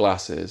in with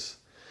glasses,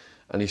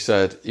 and he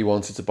said he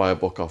wanted to buy a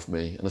book off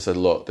me. And I said,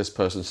 look, this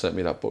person sent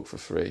me that book for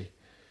free.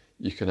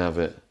 You can have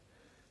it.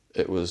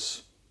 It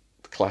was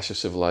The Clash of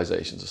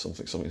Civilizations or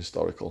something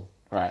historical.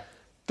 Right.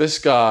 This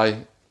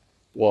guy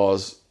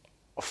was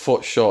a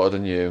foot shorter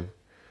than you,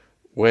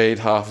 weighed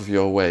half of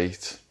your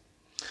weight.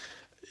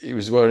 He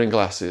was wearing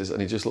glasses,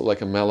 and he just looked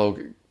like a mellow,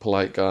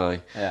 polite guy.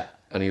 Yeah.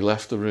 And he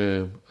left the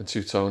room,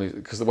 and Tony,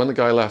 because when the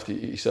guy left,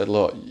 he said,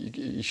 look,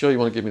 you sure you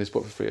want to give me this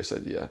book for free? I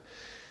said, yeah.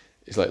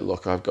 He's like,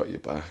 look, I've got your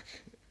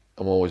back.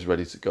 I'm always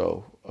ready to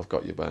go. I've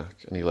got your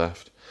back. And he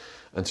left.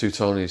 And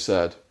Tony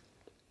said,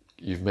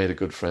 you've made a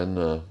good friend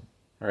now.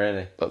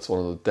 Really? That's one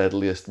of the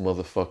deadliest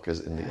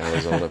motherfuckers in the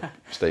Arizona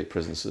state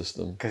prison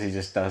system. Because he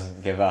just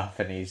doesn't give up,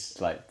 and he's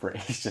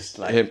just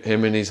like...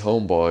 Him and his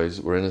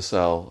homeboys were in a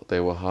cell. They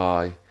were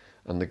high,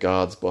 and the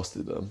guards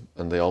busted them,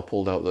 and they all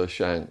pulled out their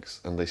shanks,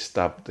 and they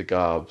stabbed the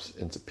guards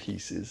into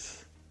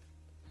pieces.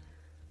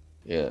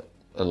 Yeah,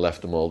 and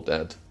left them all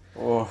dead.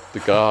 Oh.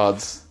 The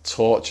guards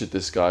tortured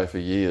this guy for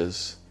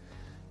years,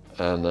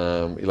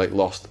 and he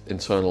lost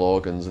internal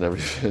organs and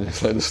everything. It's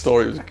the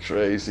story was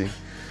crazy.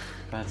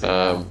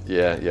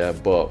 Yeah,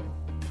 but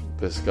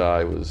this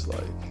guy was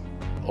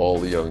all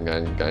the young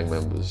gang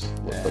members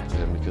looked up to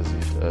him because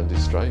he'd earned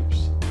his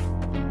stripes.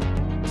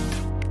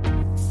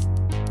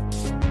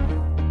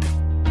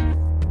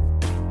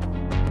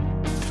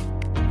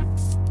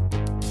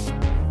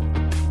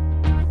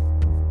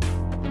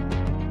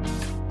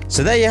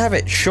 So there you have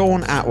it,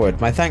 Shaun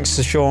Attwood. My thanks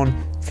to Shaun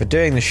for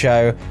doing the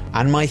show,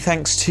 and my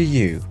thanks to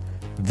you,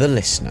 the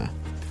listener,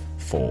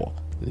 for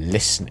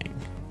listening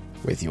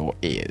with your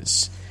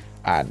ears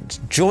and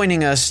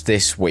joining us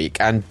this week.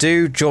 And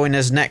do join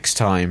us next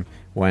time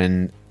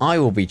when I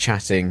will be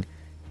chatting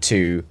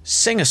to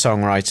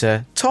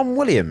singer-songwriter Tom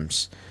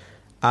Williams.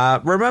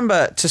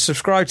 Remember to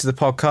subscribe to the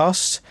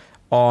podcast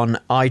on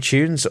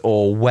iTunes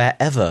or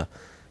wherever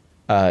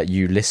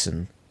you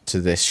listen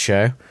to this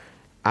show.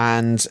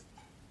 And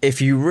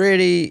if you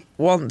really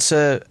want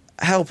to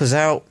help us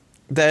out,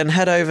 then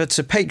head over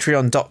to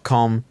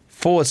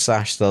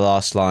patreon.com/The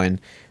Last Line,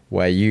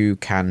 where you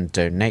can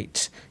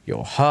donate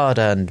your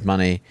hard-earned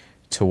money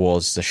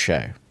towards the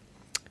show.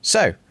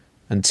 So,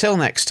 until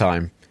next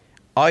time,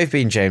 I've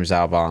been James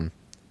Albarn,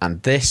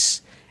 and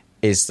this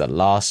is The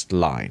Last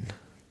Line.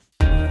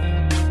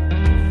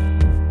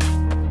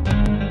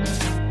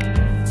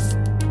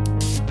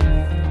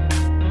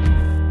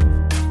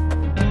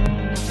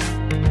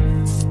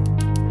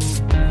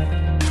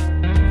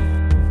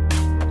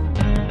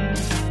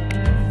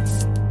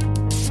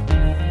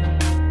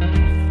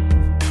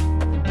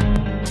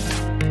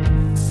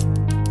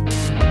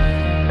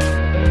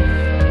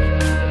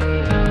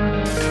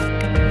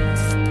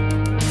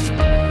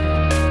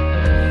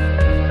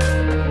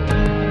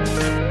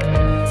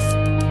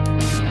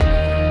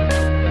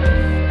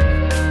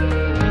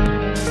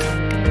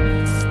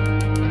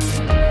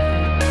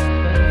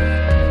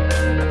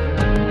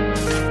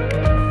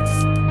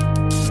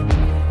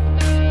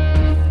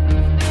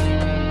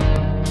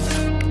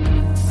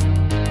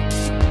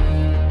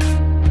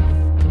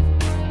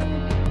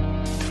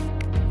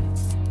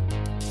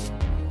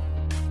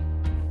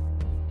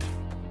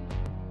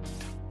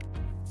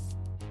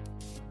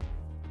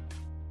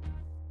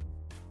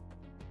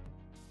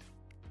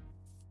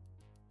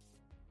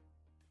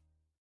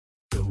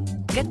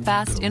 Get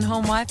fast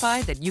in-home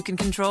Wi-Fi that you can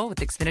control with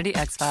Xfinity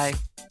XFi.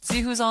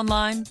 See who's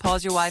online,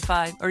 pause your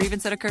Wi-Fi, or even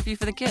set a curfew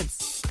for the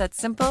kids. That's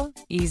simple,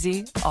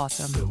 easy,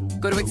 awesome.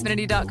 Go to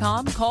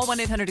Xfinity.com, call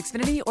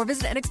 1-800-XFINITY, or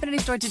visit an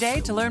Xfinity store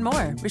today to learn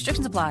more.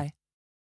 Restrictions apply.